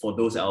did for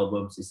those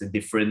albums is a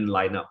different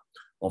lineup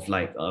of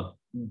like a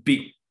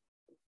big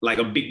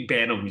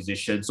band of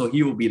musicians. So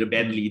he will be the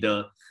band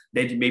leader.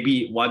 Then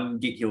maybe one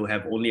gig he'll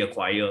have only a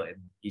choir and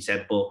he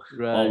sample.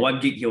 Right. Or one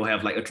gig he'll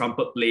have like a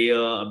trumpet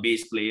player, a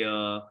bass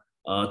player,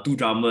 two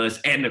drummers,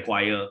 and a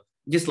choir.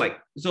 Just like,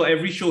 so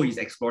every show he's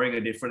exploring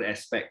a different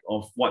aspect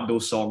of what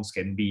those songs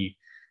can be.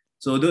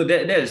 So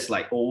that is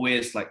like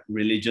always like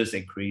religious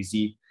and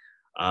crazy.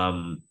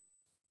 So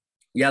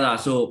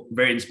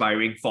very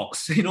inspiring.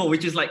 Fox, you know,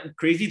 which is like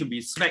crazy to be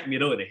smack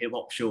middle in a hip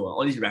hop show.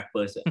 All these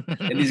rappers,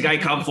 and this guy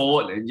come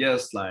forward and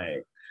just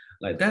like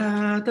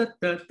da da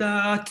da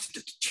da,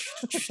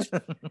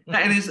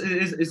 and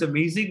it's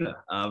amazing.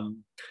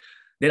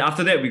 Then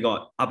after that, we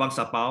got Abang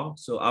Sapao.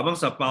 So Abang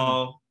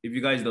Sapao, if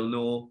you guys don't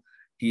know,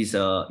 he's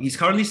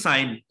currently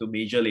signed to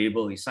major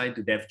label. He's signed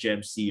to Def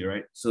Jam C,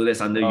 right? So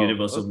that's under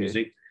Universal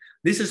Music.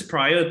 This is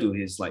prior to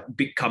his like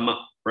big come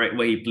up, right?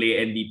 Where he play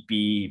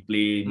NDP,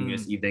 play New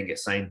Year's Eve, then get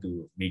signed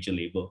to major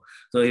label.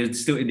 So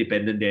he's still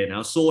independent there. And I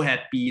was so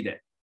happy that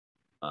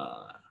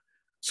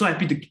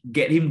to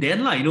get him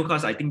then, like,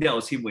 because I think that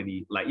was him when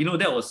he, like,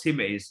 that was him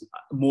at his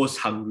most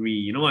hungry,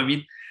 you know what I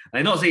mean?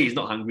 I'm not saying he's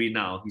not hungry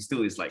now, he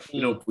still is like,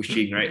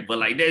 pushing, right? But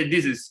like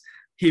this is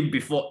him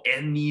before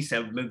any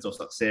semblance of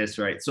success,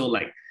 right? So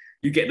like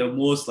you get the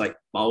most like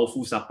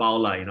powerful sapao,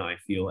 like, I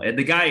feel. And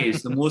the guy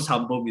is the most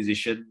humble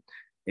musician,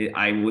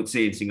 I would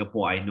say, in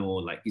Singapore. I know,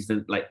 like, he's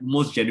the like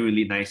most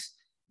genuinely nice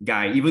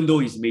guy. Even though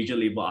he's major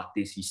label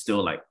artist, he's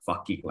still like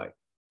fucking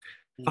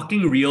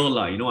real,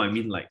 like, you know what I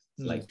mean? Like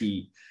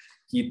he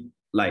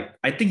like,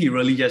 I think he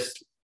really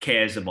just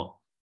cares about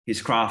his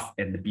craft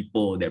and the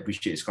people that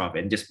appreciate his craft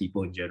and just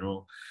people in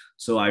general.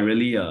 So I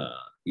really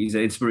he's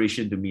an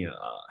inspiration to me.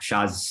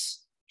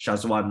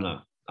 Shazwan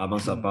lah,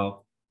 Abang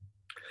Sapao.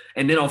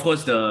 And then of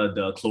course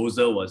the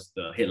closer was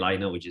the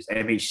headliner, which is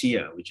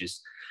MHC, which is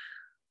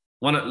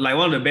one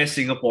of the best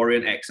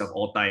Singaporean acts of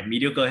all time.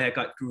 Mediocre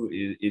Haircut Crew,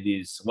 it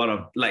is one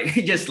of like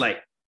just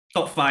like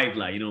top 5,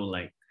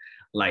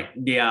 like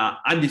they are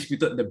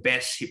undisputed the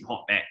best hip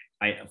hop act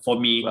for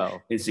me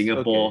in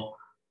Singapore. Okay.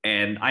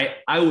 And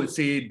I would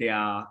say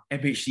their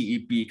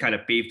MHC EP kind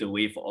of paved the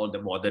way for all the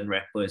modern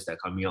rappers that are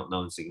coming out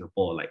now in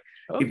Singapore. Like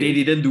if they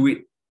didn't do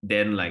it,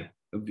 then like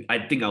I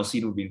think our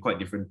scene would be in quite a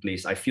different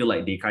place. I feel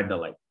like they kind of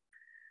like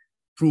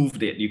proved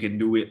that you can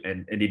do it,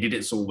 and they did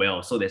it so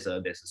well. So there's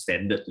a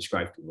standard to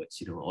strive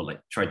towards, or like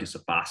try to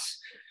surpass.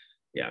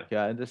 Yeah.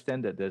 Yeah, I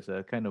understand that there's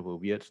a kind of a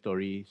weird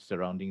story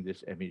surrounding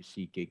this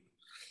MHC gig.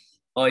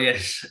 Oh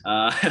yes.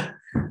 I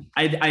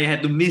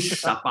had to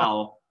miss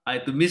Sapao. I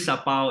had to miss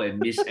Sapao and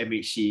miss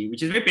MHC,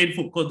 which is very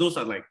painful because those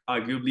are like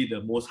arguably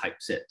the most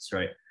hype sets,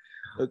 right?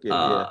 Okay.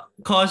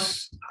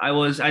 Cause I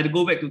had to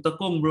go back to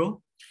Tekong,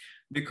 bro,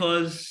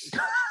 because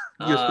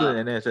you're still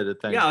in NS at the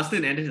time. Yeah, I was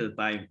still in NS at the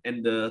time,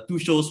 and the 2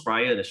 shows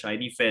prior, the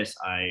Shiny Fest,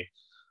 I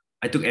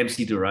took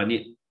MC to run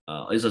it.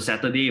 It's a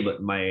Saturday,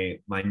 but my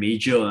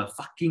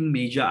fucking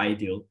major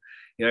ideal,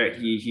 right?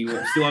 He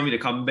still want me to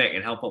come back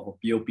and help out for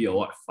POP or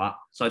what fuck.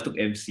 So I took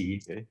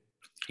MC. Okay.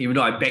 Even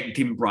though I begged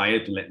him prior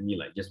to let me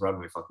like just run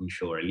my fucking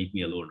show, right? Leave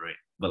me alone, right?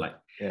 But like,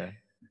 he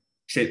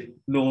said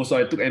no, so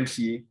I took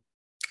MC,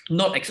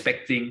 not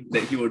expecting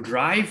that he would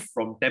drive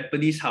from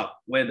Tampines Hub,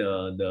 where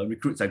the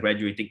recruits are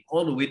graduating,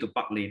 all the way to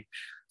Park Lane,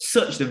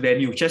 search the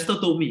venue. Chester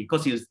told me,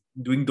 because he was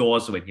doing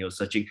doors when he was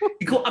searching.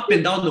 He go up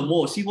and down the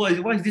mall, see why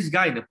is this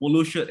guy in a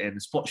polo shirt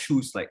and sports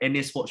shoes, like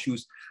NS sports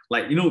shoes.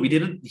 Like, he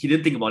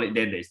didn't think about it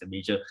then. There's the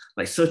major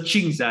like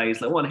searching guy.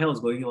 It's like, what the hell is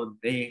going on?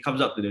 Then he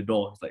comes up to the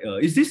door. It's like,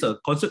 is this a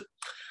concert?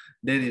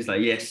 Then he's like,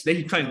 yes. Then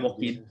he tried to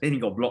walk in. Then he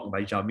got blocked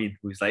by Jamin,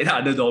 who is like the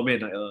other doorman.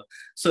 Like,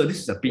 sir, this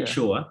is a big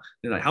show.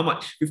 Then like, how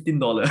much?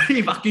 $15.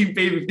 He fucking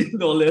paid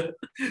 $15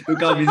 to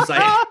come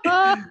inside.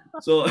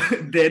 So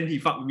then he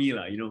fucked me,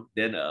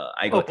 Then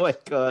I got. Oh my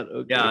god.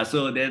 Okay. Yeah.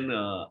 So then,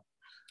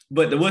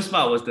 but the worst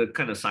part was the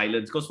kind of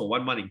silence, because for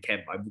 1 month in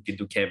camp, I booked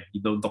into camp.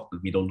 You don't talk to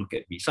me, don't look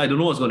at me. So I don't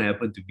know what's going to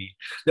happen to me.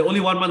 The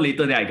only 1 month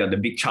later, then I got the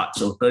big charge.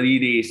 So 30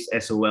 days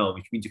SOL,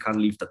 which means you can't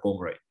leave Tekong,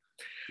 right?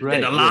 Right.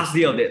 And the last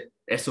day of that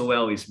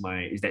SOL is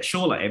that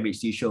show, like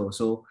MHC show.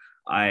 So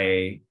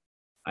I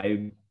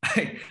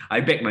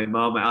begged my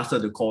mom. I asked her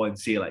to call and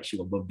say like she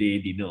got birthday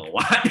dinner or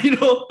what,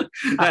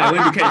 Like I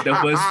went to catch the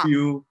first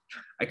few.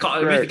 I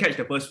went to catch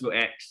the first few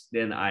acts.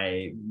 Then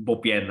I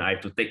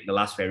have to take the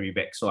last ferry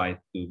back. So I had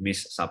to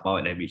miss Sapao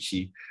and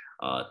MHC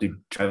to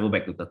travel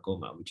back to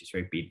Tekong, which is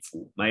very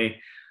painful.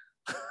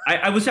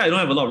 I would say I don't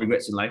have a lot of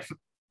regrets in life.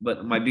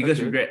 But my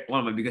biggest regret, one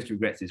of my biggest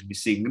regrets, is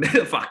missing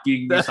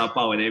fucking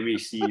Sapao and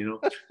MHC,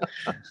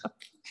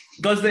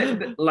 Because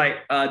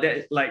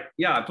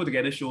I put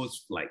together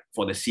shows like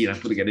for the scene. I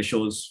put together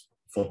shows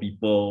for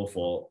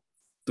people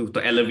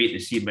to elevate the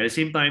scene. But at the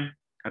same time,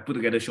 I put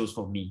together shows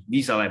for me.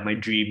 These are like my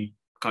dream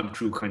come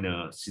true kind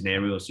of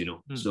scenarios,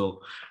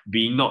 So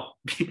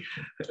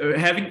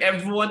having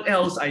everyone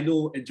else I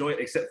know enjoy it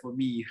except for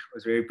me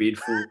was very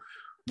painful.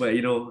 But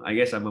I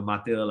guess I'm a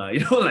martyr,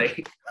 like.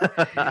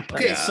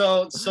 Okay,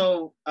 so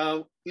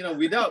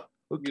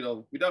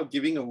without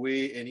giving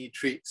away any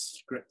trade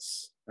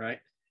secrets, right?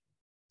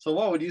 So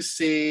what would you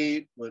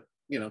say would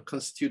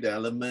constitute the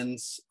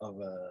elements of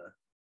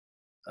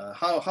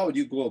how would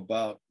you go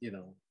about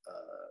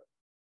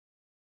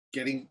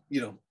getting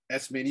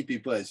as many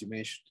people as you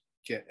managed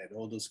to get at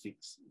all those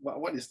gigs? What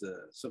are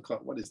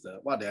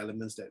the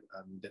elements that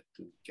are needed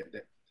to get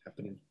that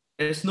happening?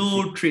 There's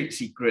no trade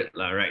secret,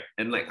 right?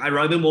 And like I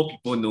rather more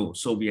people know,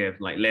 so we have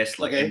like less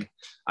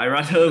I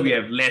rather we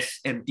have less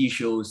empty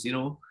shows,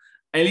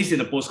 at least in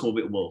the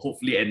post-COVID world,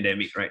 hopefully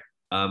endemic, right?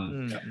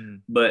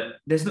 But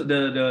there's no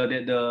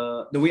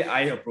the way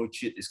I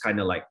approach it is kind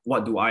of like,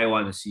 what do I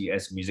want to see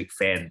as a music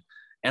fan?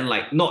 And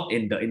like not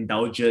in the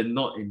indulgent,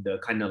 not in the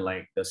kind of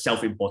like the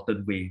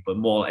self-important way, but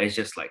more as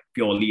just like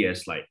purely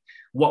as like,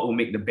 what will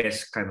make the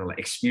best kind of like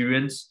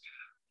experience,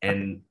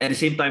 and at the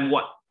same time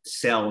what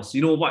sells.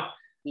 You know what?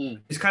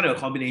 It's kind of a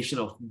combination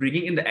of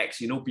bringing in the acts,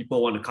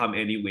 people want to come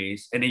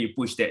anyways, and then you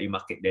push that, you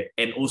market that,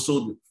 and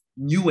also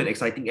new and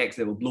exciting acts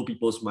that will blow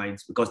people's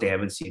minds because they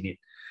haven't seen it.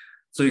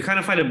 So you kind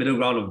of find a middle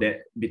ground of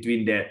that,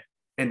 between that,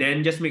 and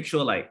then just make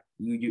sure like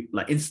you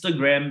like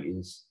Instagram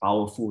is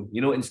powerful.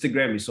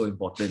 Instagram is so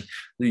important.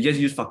 So you just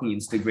use fucking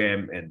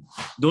Instagram, and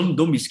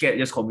don't be scared.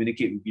 Just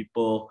communicate with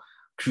people,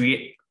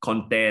 create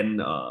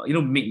content.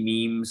 Make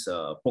memes,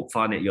 poke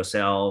fun at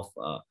yourself.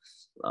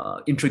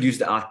 Introduce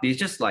the artist.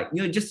 Just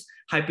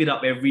hype it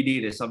up every day.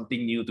 There's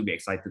something new to be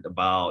excited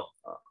about,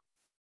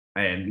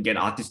 and get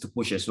artists to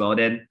push as well.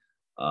 Then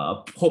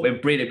hope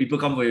and pray that people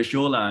come for your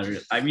show lah.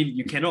 I mean,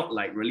 you cannot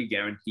like really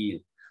guarantee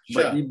it,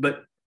 Sure.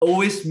 but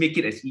always make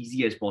it as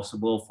easy as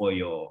possible for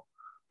your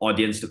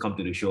audience to come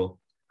to the show.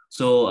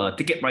 So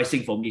ticket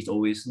pricing for me is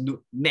always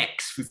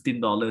max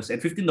 $15, and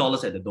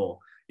 $15 at the door.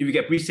 If you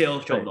get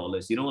pre-sale,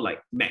 $12,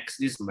 like max.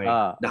 This is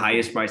the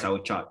highest price I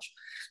would charge.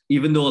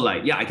 Even though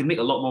I can make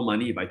a lot more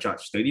money if I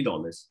charge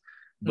 $30,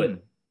 but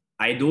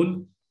I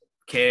don't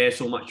care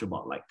so much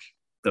about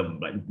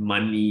the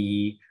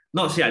money.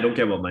 Not say I don't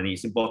care about money.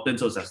 It's important,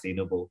 so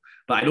sustainable.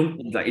 But I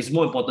don't it's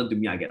more important to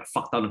me. I get a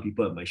fuck ton of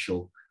people at my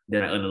show,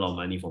 then I earn a lot of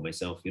money for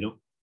myself.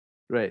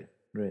 Right.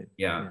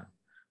 Yeah.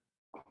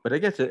 But I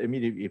guess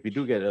if you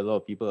do get a lot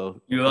of people,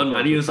 You earn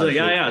money also.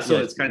 Yeah. So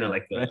yes, it's kind of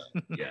like right?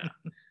 yeah.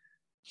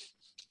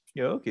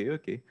 Yeah.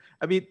 Okay.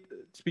 I mean,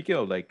 speaking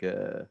of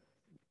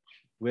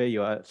where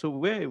you are, so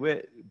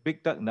where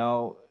Big Duck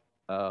now,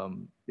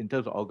 in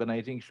terms of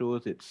organizing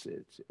shows, it's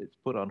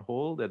put on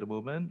hold at the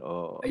moment,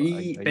 or are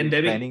you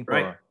Pandemic, planning for,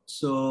 right?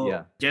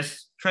 So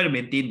just try to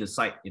maintain the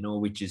site,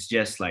 which is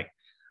just like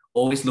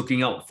always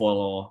looking out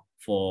for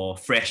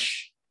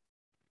fresh,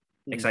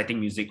 exciting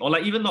music, or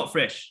even not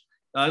fresh,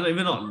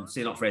 even not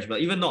say not fresh,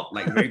 but even not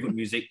very good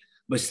music.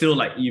 But still,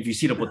 if you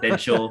see the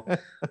potential,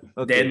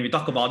 then we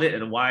talk about it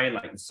and why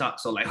it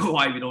sucks, or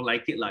why we don't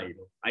like it.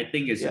 I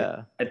think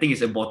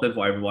it's important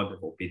for everyone to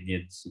have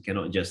opinions. You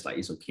cannot just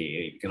it's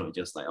okay. You cannot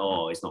just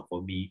oh, it's not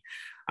for me.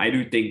 I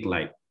do think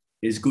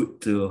it's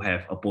good to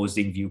have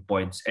opposing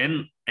viewpoints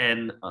and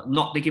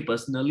not take it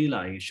personally.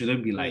 You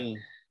shouldn't be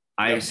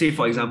I say,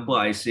 for example,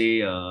 I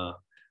say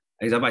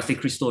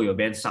Christo, your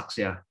band sucks.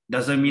 Yeah,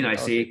 doesn't mean I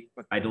say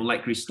I don't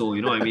like Christo.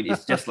 You know what I mean?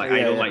 It's just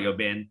I don't like your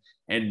band.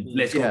 And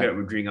let's go grab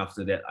a drink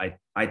after that.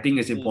 I think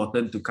it's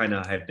important to kind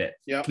of have that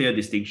clear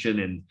distinction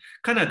and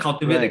kind of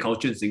cultivate the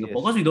culture in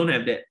Singapore, because we don't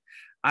have that.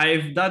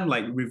 I've done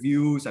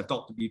reviews, I've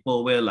talked to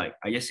people where I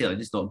just say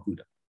this is not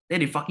good. Then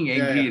they fucking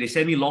angry. They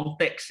send me long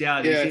texts.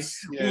 They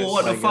say, oh,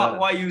 what the fuck?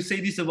 Why you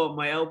say this about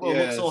my album? I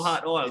worked so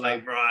hard. Oh,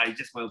 I'm bruh, it's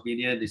just my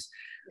opinion. It's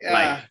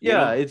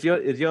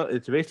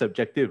it's very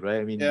subjective, right?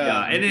 I mean,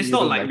 and it's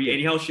not we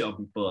anyhow shit on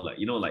people.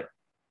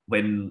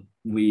 When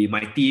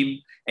my team,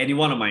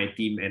 anyone on my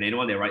team, and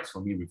anyone that writes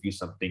for me reviews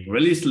something,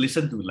 really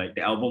listen to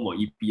the album or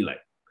EP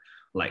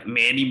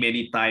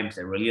many times,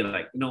 and really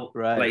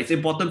it's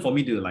important for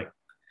me to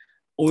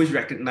always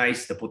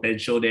recognize the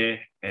potential there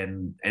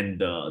and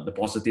the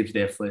positives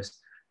there first,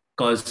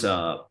 because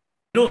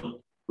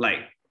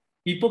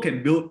people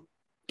can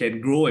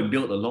grow and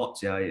build a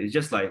lot. It's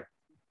just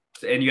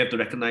and you have to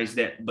recognize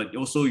that, but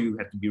also you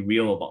have to be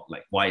real about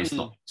why it's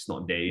not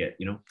there yet.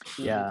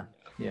 Yeah.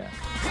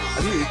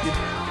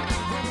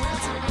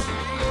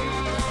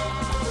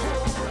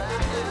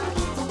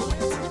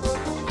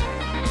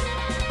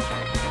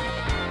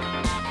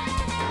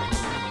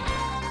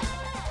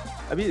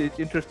 I mean, it's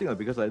interesting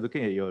because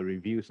looking at your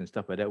reviews and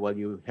stuff like that, while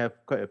you have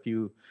quite a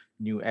few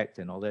new acts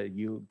and all that,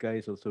 you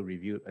guys also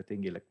reviewed, I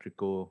think,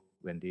 Electrico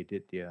when they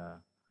did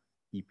their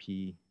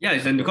EP. Yeah,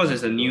 because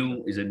it's a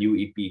new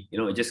EP.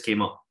 It just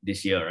came out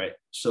this year, right?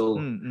 So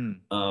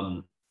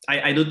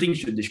I don't think you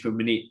should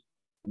discriminate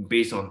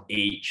based on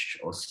age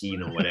or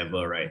scene or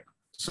whatever, right?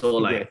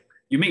 So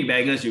you make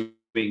bangers, you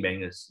make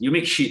bangers. You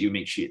make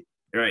shit,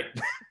 right?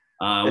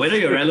 Whether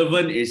you're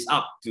relevant is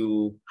up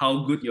to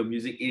how good your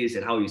music is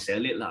and how you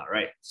sell it,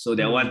 right? So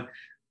that one,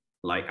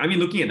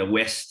 looking at the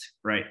West,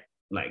 right?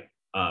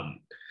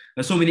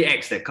 There's so many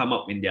acts that come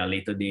up in their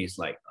later days,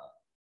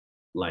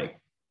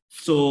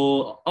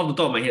 so off the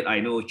top of my head, I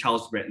know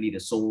Charles Bradley, the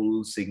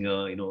soul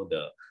singer, he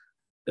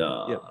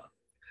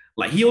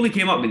only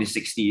came up in the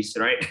 60s,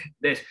 right?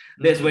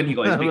 That's when he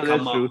got his big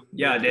come up.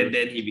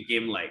 Then he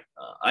became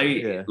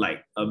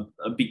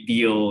a big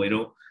deal,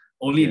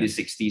 only in the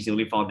 60s. He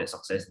only found that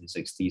success in the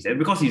 60s. And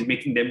because he's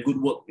making them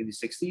good work in the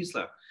 60s,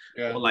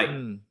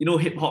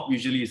 hip hop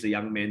usually is a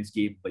young man's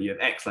game, but you have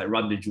acts like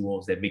Run the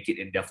Jewels that make it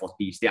in their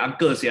 40s. They're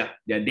uncles, they're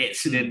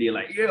dads, then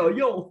they're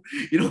yo,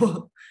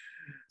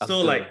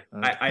 So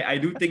I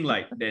do think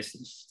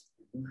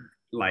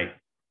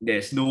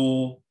there's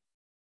no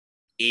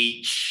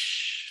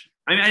age.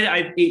 I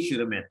mean, age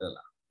shouldn't matter.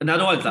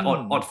 Another one is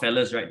Odd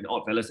Fellas, right? The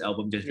Odd Fellas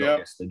album just dropped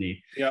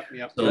yesterday.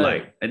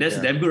 So and that's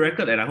a damn good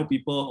record, and I hope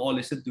people all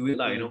listen to it.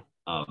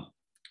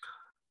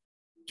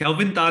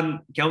 Kelvin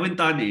Tan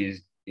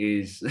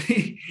is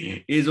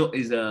is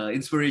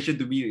inspiration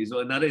to me. Is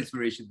another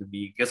inspiration to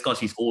me just because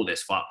he's old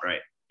as fuck,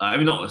 right? I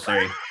mean, not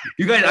sorry,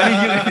 you guys.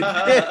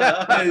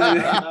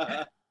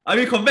 I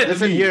mean, compared to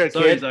Listen me. here,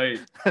 Sorry, kid. sorry.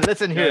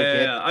 Listen here,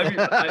 kid. I mean,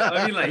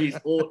 I mean, like he's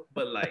old,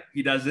 but like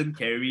he doesn't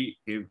carry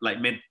him like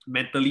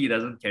mentally. He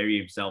doesn't carry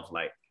himself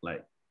like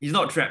he's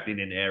not trapped in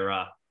an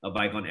era, a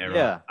bygone era.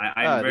 Yeah.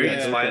 I'm very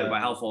yeah, inspired yeah. by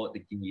how forward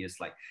thinking he is.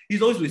 Like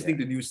he's always listening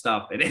to new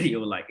stuff, and then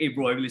he'll like, "Hey,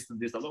 bro, have you listened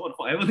to this? I'm like, what the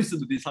fuck? I haven't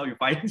listened to this. How you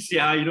find this?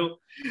 Yeah, you know."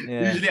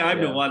 Yeah, Usually,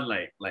 I'm the yeah. one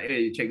like,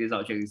 "Hey, check this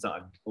out, check this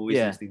out." I'm always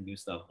Yeah. listening to new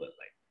stuff, but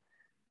like,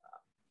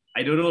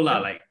 I don't know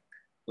lah.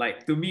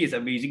 Like to me, it's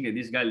amazing that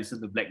this guy listens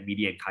to Black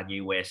Midi and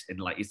Kanye West and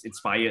like is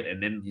inspired,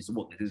 and then his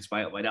work is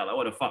inspired by that. Like,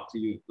 what the fuck to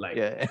you? Like,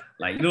 Yeah.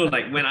 like you know,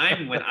 like when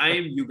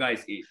I'm you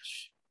guys'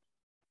 age,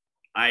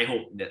 I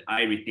hope that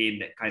I retain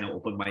that kind of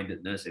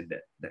open-mindedness and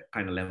that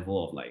kind of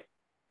level of like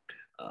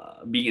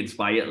being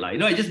inspired. Like, you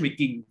know, I just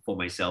making for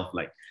myself.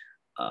 Like,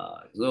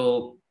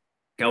 so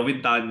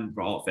Kelvin Tan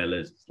for Odd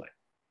Fellas, it's like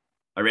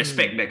I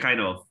respect that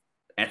kind of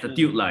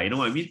attitude, like, you know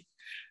what I mean?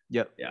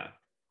 Yep. Yeah.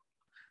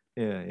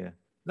 Yeah.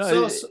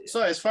 No,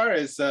 So as far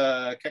as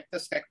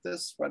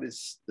Cactus, what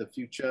is the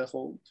future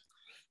hold?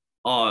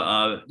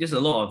 Just a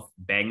lot of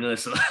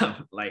bangers.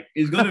 Like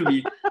it's gonna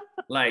be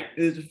like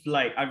it's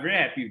like I'm very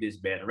happy with this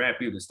band. I'm very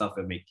happy with the stuff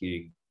we're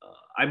making.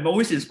 I'm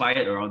always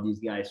inspired around these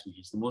guys, which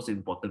is the most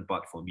important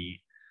part for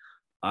me.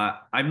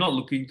 I'm not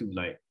looking to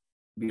like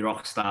be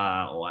rock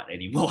star or what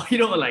anymore. You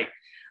know, like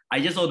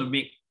I just want to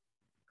make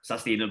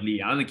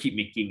sustainably. I want to keep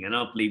making, and I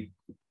want to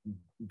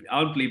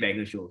play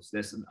banger shows.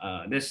 That's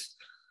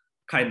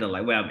kind of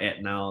like where I'm at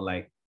now.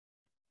 Like,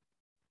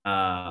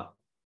 yeah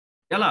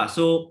lah.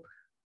 So,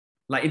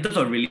 like in terms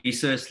of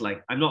releases,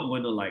 like I'm not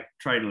going to like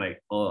try and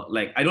like or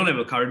like I don't have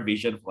a current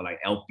vision for like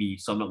LP,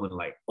 so I'm not going to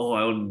like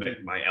I want to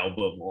make my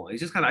album or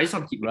it's just kind of I just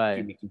want to keep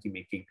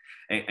making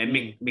and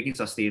making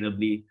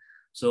sustainably.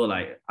 So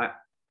like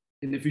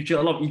in the future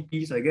a lot of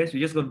EPs, I guess we're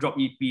just gonna drop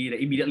EP, then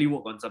immediately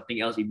work on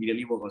something else, I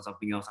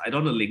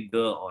don't want to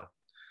linger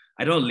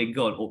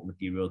on old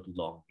material too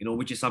long, you know,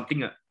 which is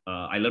something that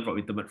I learned from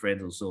intimate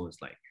friends also.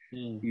 It's like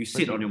you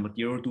sit on your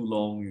material too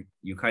long,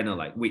 you kind of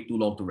like wait too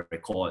long to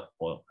record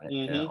or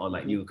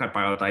like you kind of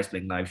prioritize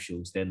playing live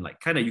shows, then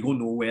like kind of you go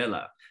nowhere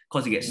lah,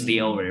 because you get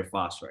stale very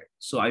fast, right?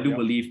 So I do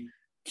believe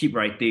keep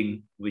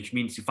writing, which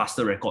means you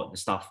faster record the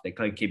stuff that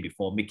kind of came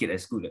before, make it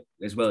as good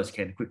as well as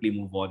can, quickly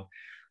move on.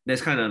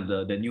 That's kind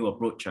of the new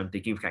approach I'm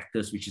taking with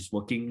Cactus, which is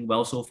working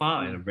well so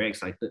far, and I'm very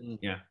excited.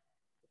 Yeah.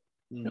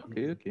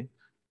 Okay.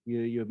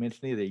 You're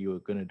mentioning that you were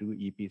gonna do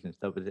EPs and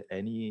stuff. Are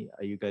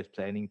you guys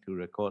planning to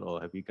record,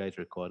 or have you guys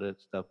recorded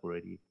stuff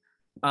already?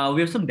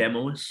 We have some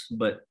demos,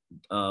 but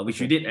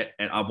which we did at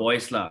Our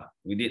Boys lah.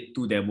 We did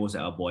 2 demos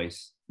at Our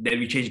Boys. Then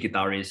we changed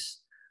guitarists.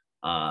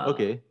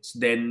 Okay. So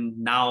then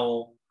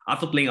now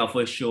after playing our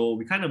first show,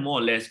 we kind of more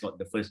or less got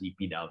the first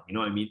EP down. You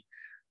know what I mean?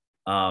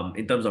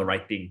 In terms of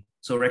writing.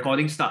 So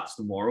recording starts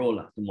tomorrow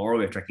lah. Tomorrow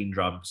we're tracking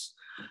drums.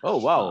 Oh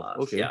wow.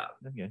 Okay. Yeah.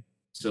 Okay.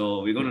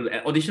 So we're going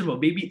to audition for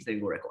Baby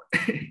then go record.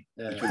 It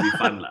should be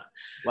fun lah.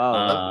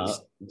 Wow.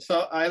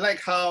 So I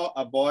like how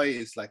A Boy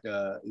is like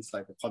a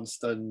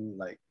constant,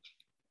 like,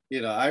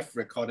 you know, I've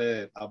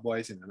recorded A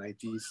Boys in the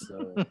 90s,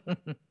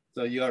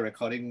 so you are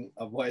recording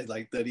A Boys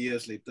like 30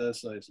 years later,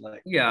 so it's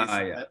like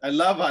I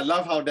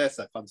love how that's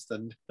a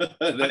constant.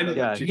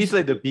 He's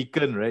like the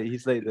beacon, right?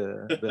 He's like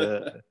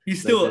the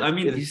he's still like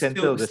he's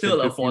still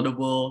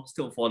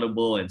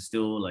affordable and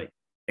still like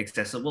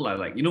accessible.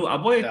 Like, you know, A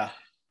Boy,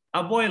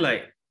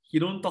 like, he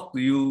don't talk to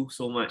you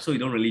so much, so he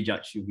don't really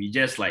judge you. He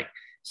just like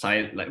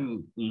silent, like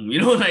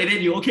you know, like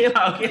then you okay,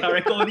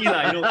 record it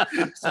lah, you know.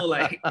 So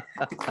like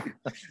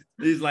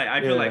it's like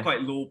I feel like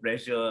quite low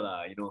pressure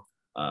lah, you know.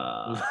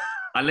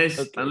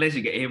 Unless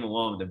you get him on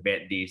one of the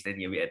bad days, then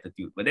he a bit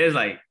attitude. But there's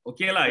like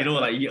okay lah, you know,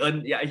 like he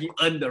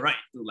earned the right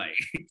to like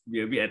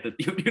be a bit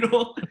attitude, you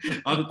know.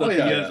 After 30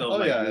 years of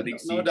building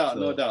scenes,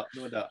 no doubt.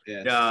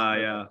 Yes.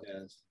 Yeah.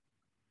 Yes.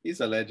 He's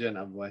a legend,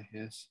 A Boy.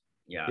 Yes.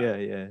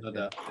 Yeah. No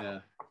doubt.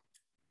 Yeah.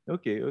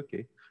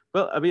 Okay.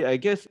 Well, I mean, I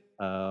guess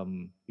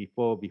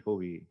before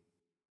we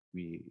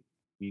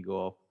go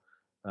off,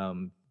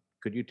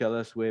 could you tell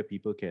us where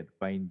people can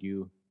find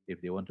you if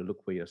they want to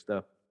look for your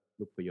stuff,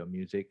 look for your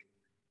music?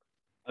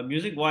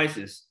 Music wise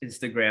is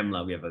Instagram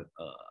lah. We have a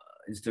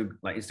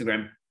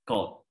Instagram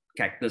called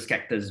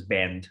Cactus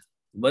Band,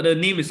 but the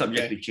name is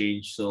subject to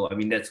change. So I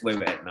mean that's where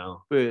we're at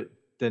now. Wait,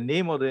 the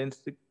name of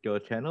your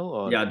channel,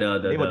 or the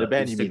name of the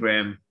band?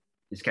 Instagram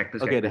is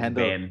Cactus. Okay, the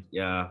handle. Band.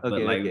 Yeah,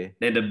 but like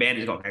then the band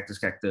is called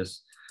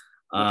Cactus.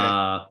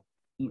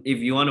 If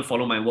you want to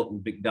follow my work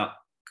with Big Duck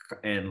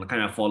and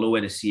kind of follow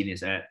where the scene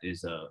is at,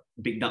 is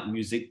Big Duck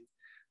Music,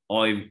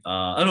 or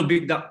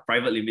Big Duck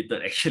Private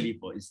Limited actually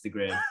for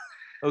Instagram.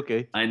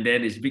 Okay. And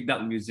then it's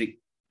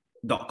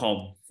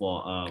bigduckmusic.com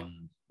for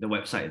the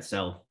website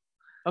itself.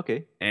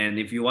 Okay. And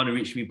if you want to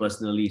reach me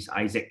personally, it's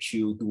Isaac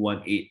Chew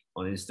 218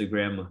 on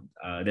Instagram.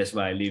 That's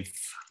where I live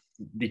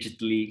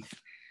digitally.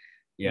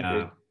 Yeah.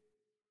 Okay.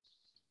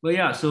 But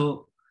yeah,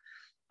 so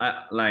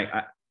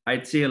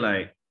I'd say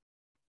like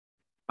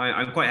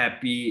I'm quite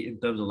happy in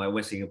terms of like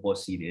where Singapore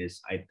scene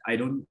is. I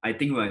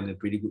think we're in a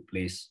pretty good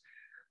place.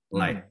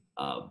 Like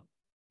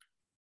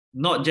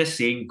not just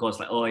saying because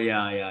like, oh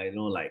yeah,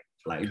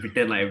 like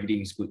pretend like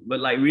everything is good. But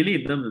like really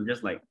in terms of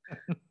just like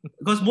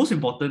because most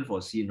important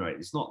for scene, right?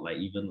 It's not like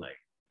even like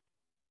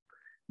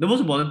the most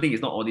important thing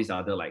is not all these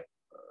other like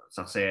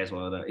success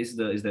or other. It's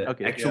the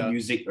actual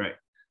music, right?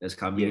 That's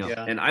coming up.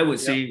 And I would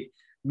say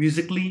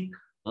musically,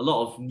 a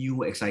lot of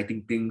new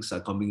exciting things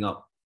are coming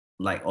up.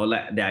 Like or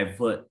like that I've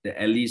heard that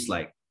at least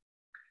like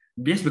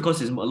just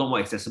because it's a lot more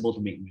accessible to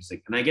make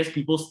music. And I guess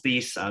people's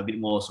tastes are a bit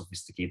more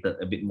sophisticated,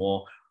 a bit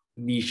more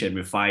niche and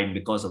refined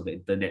because of the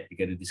internet. You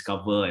get to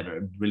discover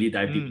and really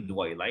dive deep into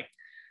what you like.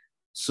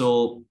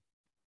 So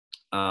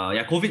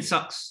COVID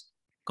sucks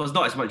because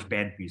not as much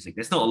band music.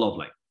 There's not a lot of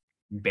like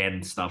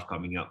band stuff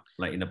coming up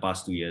like in the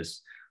past 2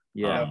 years.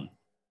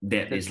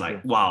 That is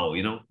like wow,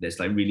 that's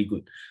like really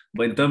good.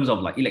 But in terms of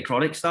like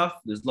electronic stuff,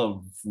 there's a lot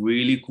of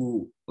really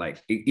cool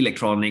like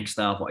electronic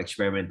stuff or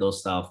experimental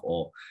stuff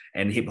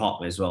and hip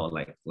hop as well.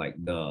 Like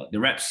the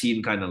rap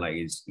scene kind of like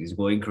is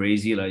going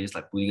crazy, like just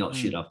like putting out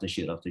shit after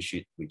shit after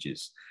shit, which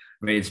is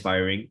very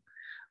inspiring.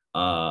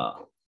 And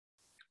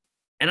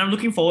I'm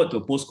looking forward to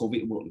a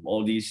post-COVID world with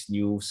all these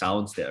new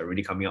sounds that are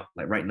really coming up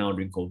like right now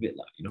during COVID,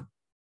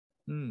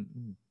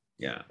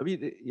 Yeah. I mean,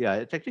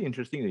 it's actually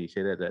interesting that you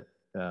say that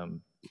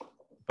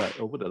but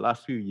over the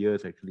last few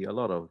years, actually, a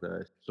lot of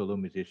the solo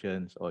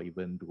musicians or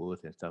even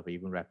duos and stuff,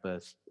 even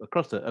rappers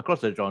across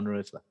the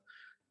genres,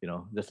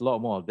 there's a lot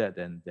more of that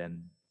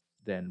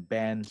than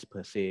bands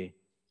per se.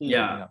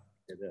 Yeah.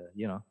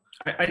 Together,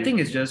 I think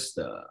it's just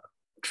the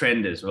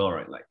trend as well,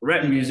 right? Like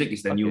rap music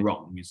is the new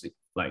rock music.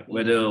 Like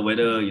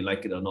whether you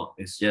like it or not,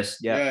 it's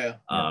just that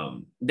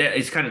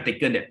it's kind of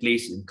taken that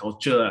place in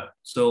culture.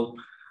 So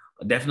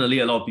definitely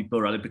a lot of people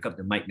rather pick up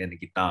the mic than the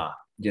guitar,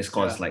 just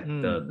cause like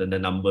the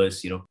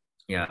numbers,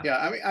 Yeah,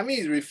 I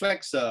mean, it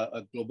reflects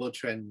a global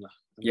trend.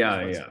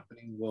 What's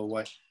happening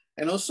worldwide.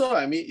 And also,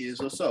 I mean,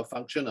 it's also a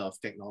function of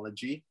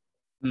technology.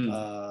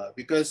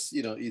 Because,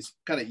 it's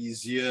kind of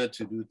easier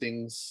to do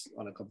things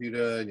on a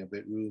computer in your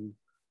bedroom.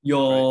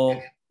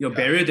 Your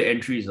barrier to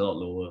entry is a lot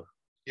lower.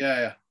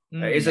 Yeah.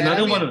 It's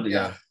another one of the...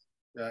 Yeah.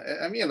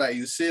 I mean, like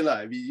you say,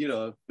 like,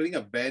 putting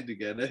a band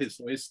together is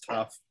always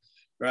tough,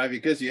 right?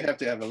 Because you have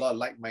to have a lot of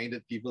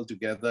like-minded people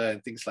together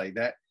and things like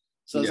that.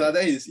 So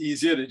sometimes it's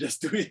easier to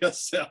just do it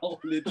yourself,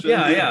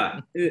 literally.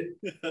 Yeah.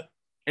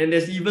 And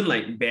there's even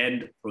like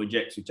band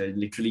projects which are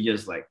literally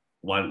just like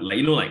one,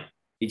 like like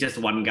it's just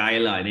one guy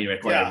and they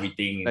record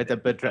everything. Like the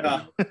bird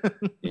track.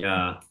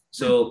 Yeah.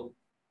 So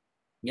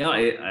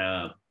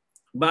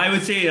but I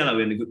would say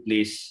we're in a good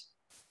place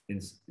in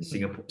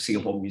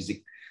Singapore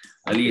music.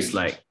 At least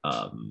like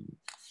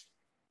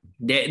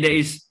there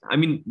is, I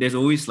mean, there's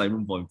always like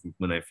room for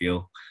improvement, I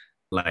feel.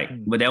 Like,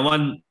 but that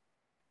one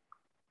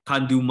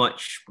can't do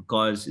much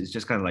because it's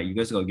just kind of like you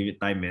guys gotta give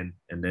it time, man.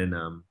 And then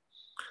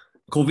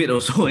COVID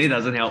also it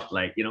doesn't help.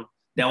 Like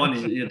that one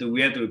is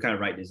we have to kind of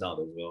write this out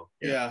as well.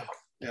 Yeah.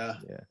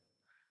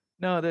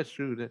 No, that's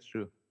true.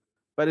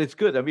 But it's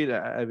good. I mean,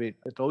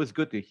 it's always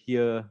good to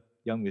hear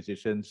young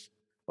musicians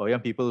or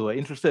young people who are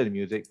interested in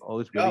music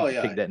always willing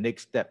to take that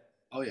next step.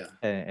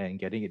 And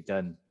getting it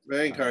done.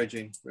 Very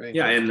encouraging.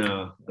 And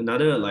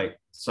another like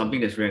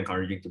something that's very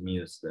encouraging to me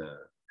is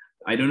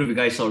I don't know if you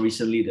guys saw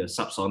recently the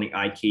Subsonic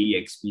Eye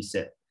KEXP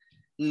set.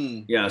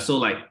 Yeah, so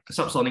like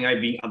Subsonic Eye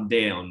being up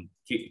there on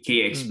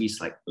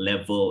KEXP's like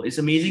level, it's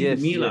amazing to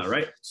me,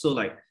 right? So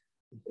like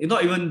it's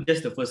not even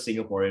just the first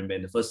Singaporean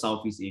band, the first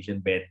Southeast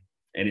Asian band,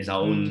 and it's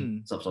our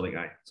own Subsonic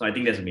Eye. So I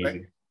think that's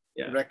amazing.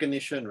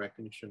 Recognition.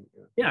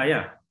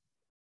 Yeah.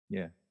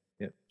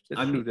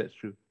 That's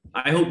true.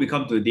 I hope we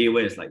come to a day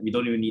where it's like we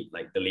don't even need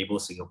like the label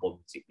Singapore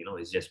music,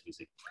 it's just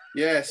music.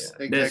 Yes,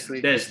 exactly.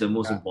 That's the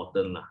most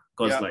important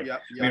because I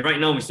mean, right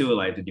now we still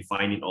like to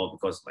define it all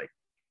because like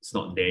it's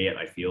not there yet,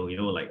 I feel,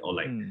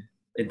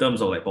 in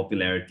terms of like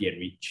popularity and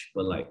reach,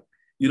 but like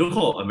you don't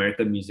call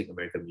American music,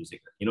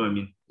 you know what I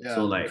mean? Yeah,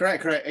 so like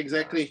correct,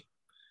 exactly.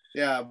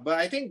 Yeah, but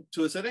I think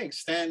to a certain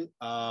extent,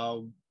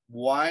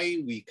 why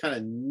we kind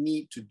of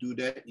need to do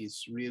that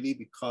is really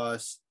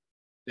because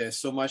there's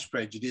so much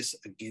prejudice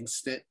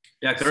against it.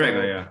 Yeah,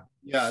 correct.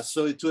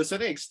 So to a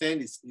certain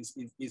extent, it's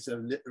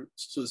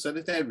to a certain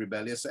extent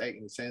rebellious act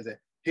in the sense that,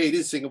 hey, this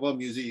is Singapore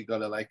music, you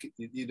gotta like it,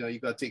 you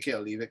gotta take it or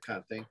leave it kind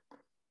of thing.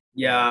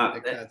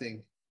 That kind of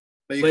thing.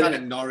 But you can't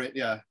ignore it.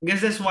 Yeah. I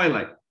guess that's why,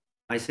 like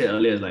I said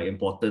earlier, like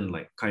important,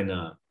 like kind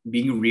of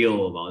being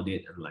real about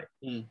it and like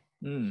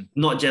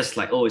not just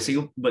like it's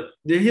Singapore. But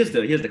here's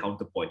the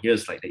counterpoint.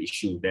 Here's like the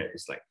issue that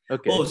is like,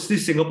 it's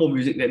this Singapore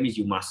music, that means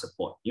you must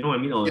support. You know what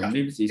I mean? Or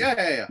maybe this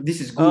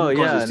is good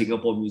because it's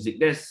Singapore music.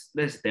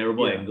 That's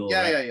terrible angle.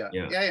 Yeah.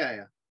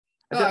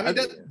 No, I mean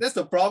that's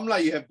the problem.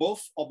 Like you have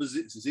both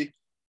opposites. You see.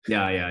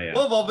 Yeah.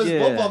 Both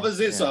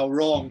opposites are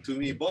wrong to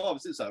me. Both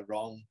opposites are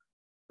wrong,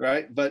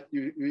 right? But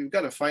you've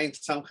got to find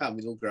some kind of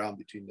middle ground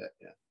between that.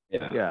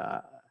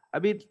 Yeah. I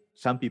mean,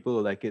 some people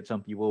will like it,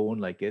 some people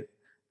won't like it,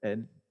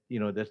 and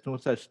there's no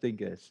such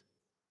thing as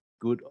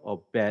good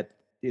or bad.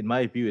 In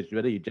my view, it's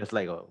whether you just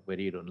like or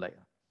whether you don't like.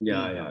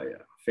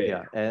 Fair.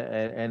 Yeah,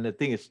 and the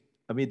thing is,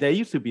 I mean, there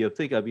used to be a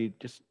thing. I mean,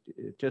 just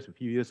a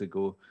few years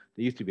ago,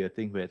 there used to be a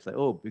thing where it's like,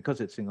 oh,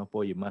 because it's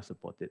Singapore, you must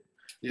support it.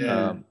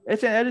 Yeah.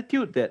 It's an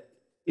attitude that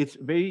it's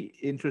very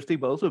interesting,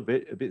 but also a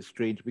bit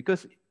strange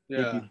because if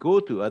Yeah. you go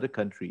to other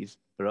countries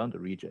around the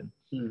region,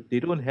 they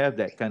don't have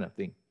that kind of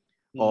thing,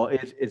 or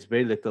it's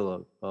very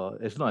little, or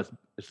it's not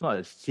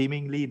as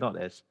seemingly not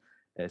as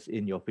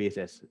in your face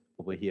as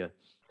over here.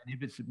 And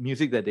if it's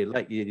music that they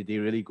like, they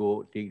really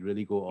go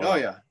all Oh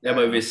out. yeah. Yeah,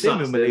 but if it Same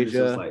sucks, in then it's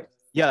just Malaysia. like,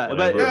 Yeah,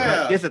 whatever.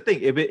 but here's the thing: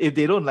 if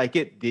they don't like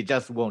it, they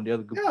just won't.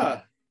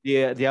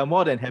 Yeah. They are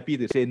more than happy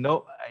to say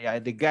no. Yeah,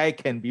 the guy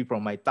can be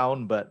from my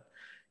town, but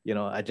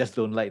I just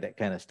don't like that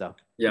kind of stuff.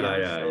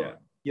 Yeah.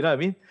 You know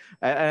what I mean?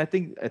 I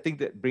think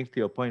that brings to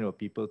your point of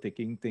people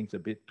taking things a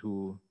bit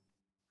too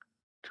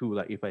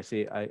like, if I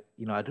say I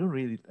don't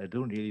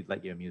really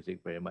like your music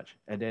very much,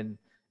 and then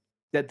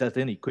that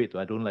doesn't equate to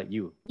I don't like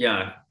you.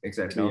 Yeah,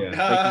 exactly. You know? Yeah.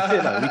 Like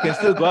you said, we can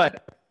still go out.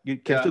 You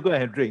can Yeah. still go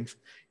and have drinks,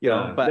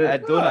 Yeah, but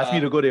don't ask me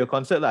to go to your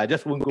concert. I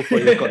just won't go for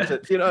your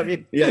concert. You know what I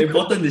mean? Yeah,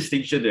 important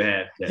distinction to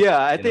have. that, Yeah,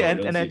 I you think, know, and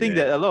don't I see think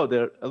that. that a lot of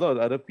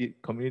the other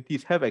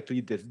communities have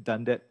actually just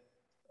done that.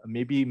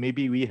 Maybe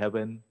we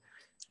haven't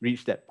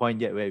reached that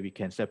point yet where we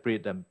can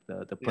separate them,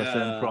 the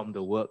person Yeah. from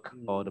the work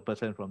or the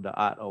person from the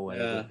art or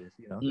whatever Yeah. it is.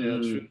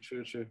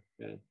 Yeah. True.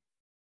 Yeah.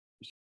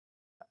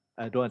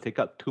 I don't want to take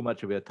up too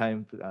much of your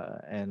time,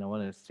 and I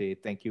want to say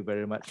thank you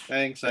very much.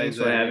 Thanks Thanks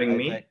for Isaac. having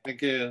me. Isaac.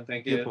 Thank you.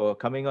 Thank you for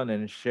coming on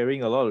and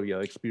sharing a lot of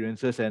your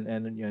experiences and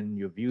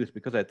your views,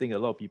 because I think a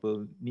lot of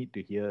people need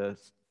to hear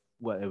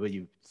whatever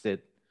you've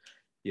said.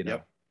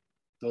 Yep.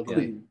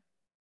 Totally.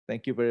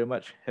 Thank you very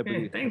much. Have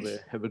Thanks.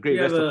 a great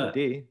You rest have of the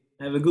day.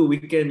 Have a good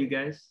weekend, you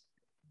guys.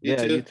 You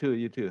too.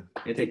 You too.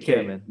 Yeah, take care,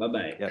 care, man. Bye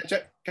bye.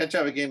 Yeah. Catch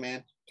up again,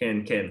 man.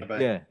 Can. Bye.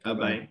 Yeah. Bye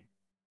bye.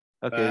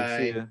 Okay. Bye.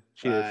 See you.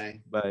 Cheers.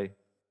 Bye. Bye.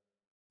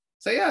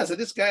 So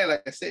this guy,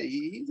 like I said,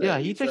 he's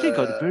actually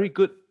got very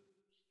good.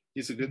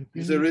 He's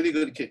a really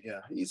good kid.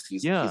 Yeah, he's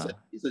Yeah.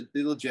 he's a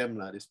little gem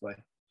lah. This boy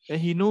And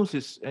he knows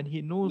his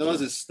knows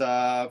his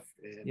stuff.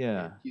 And,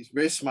 Yeah. and he's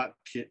very smart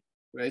kid.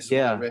 Very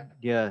smart.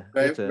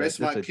 Very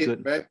smart kid.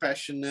 Good, Very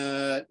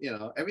passionate.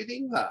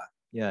 Everything lah.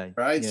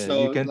 Right. Yeah,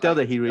 So you can tell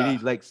that he really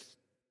likes.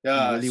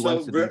 Yeah. really So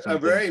wants to do a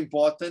something. very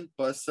important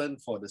person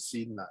for the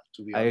scene lah.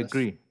 To be I honest.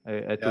 agree.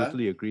 I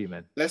totally agree,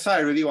 man. That's why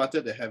I really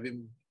wanted to have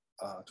him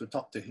to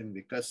talk to him,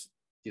 because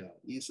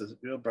he's a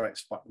real bright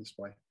spot, this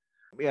boy.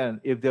 Yeah, and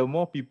if there are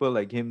more people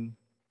like him,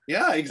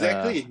 Yeah,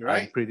 exactly. I'm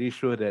Right. pretty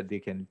sure that they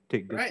can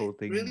take this Right. whole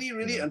thing.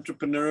 Really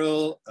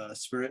entrepreneurial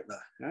spirit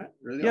lah.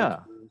 Really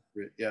Yeah. entrepreneurial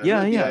spirit. Yeah.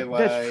 Yeah, real yeah, DIY,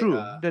 that's true.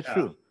 That's yeah.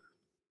 true.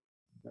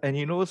 And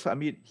he knows. I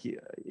mean,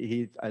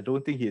 he. I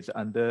don't think he's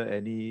under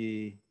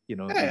any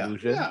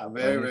illusion. Yeah, or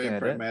very anything like that.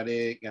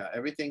 pragmatic. Yeah,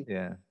 everything.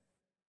 Yeah.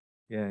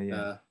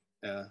 Yeah.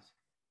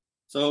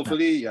 So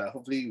hopefully,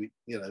 we,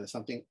 there's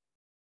something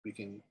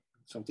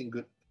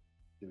good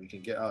that we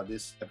can get out of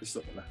this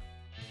episode lah.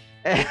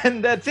 And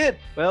that's it.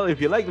 Well,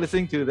 if you like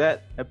listening to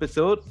that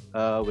episode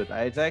with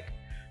Isaac,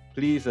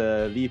 please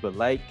leave a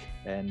like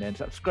and then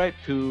subscribe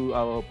to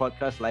our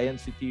podcast, Lion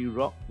City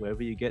Rock,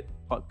 wherever you get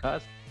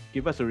podcasts.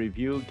 Give us a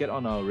review. Get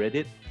on our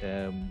Reddit,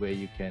 where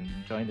you can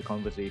join the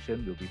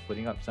conversation. We'll be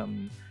putting up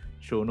some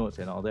show notes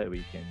and all that, where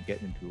you can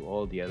get into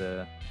all the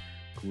other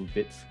cool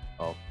bits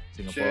of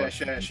Singapore.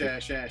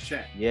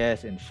 Share.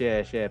 Yes, and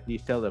share.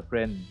 Please tell a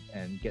friend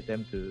and get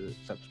them to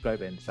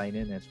subscribe and sign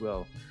in as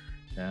well.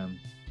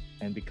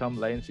 And become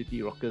Lion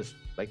City Rockers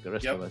like the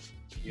rest of us.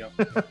 Yep.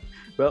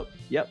 Well,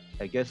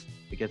 I guess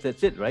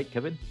that's it, right,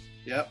 Kevin?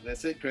 Yep,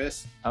 that's it,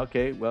 Chris.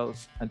 Okay, well,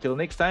 until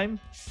next time,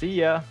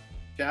 see ya.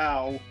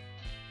 Ciao.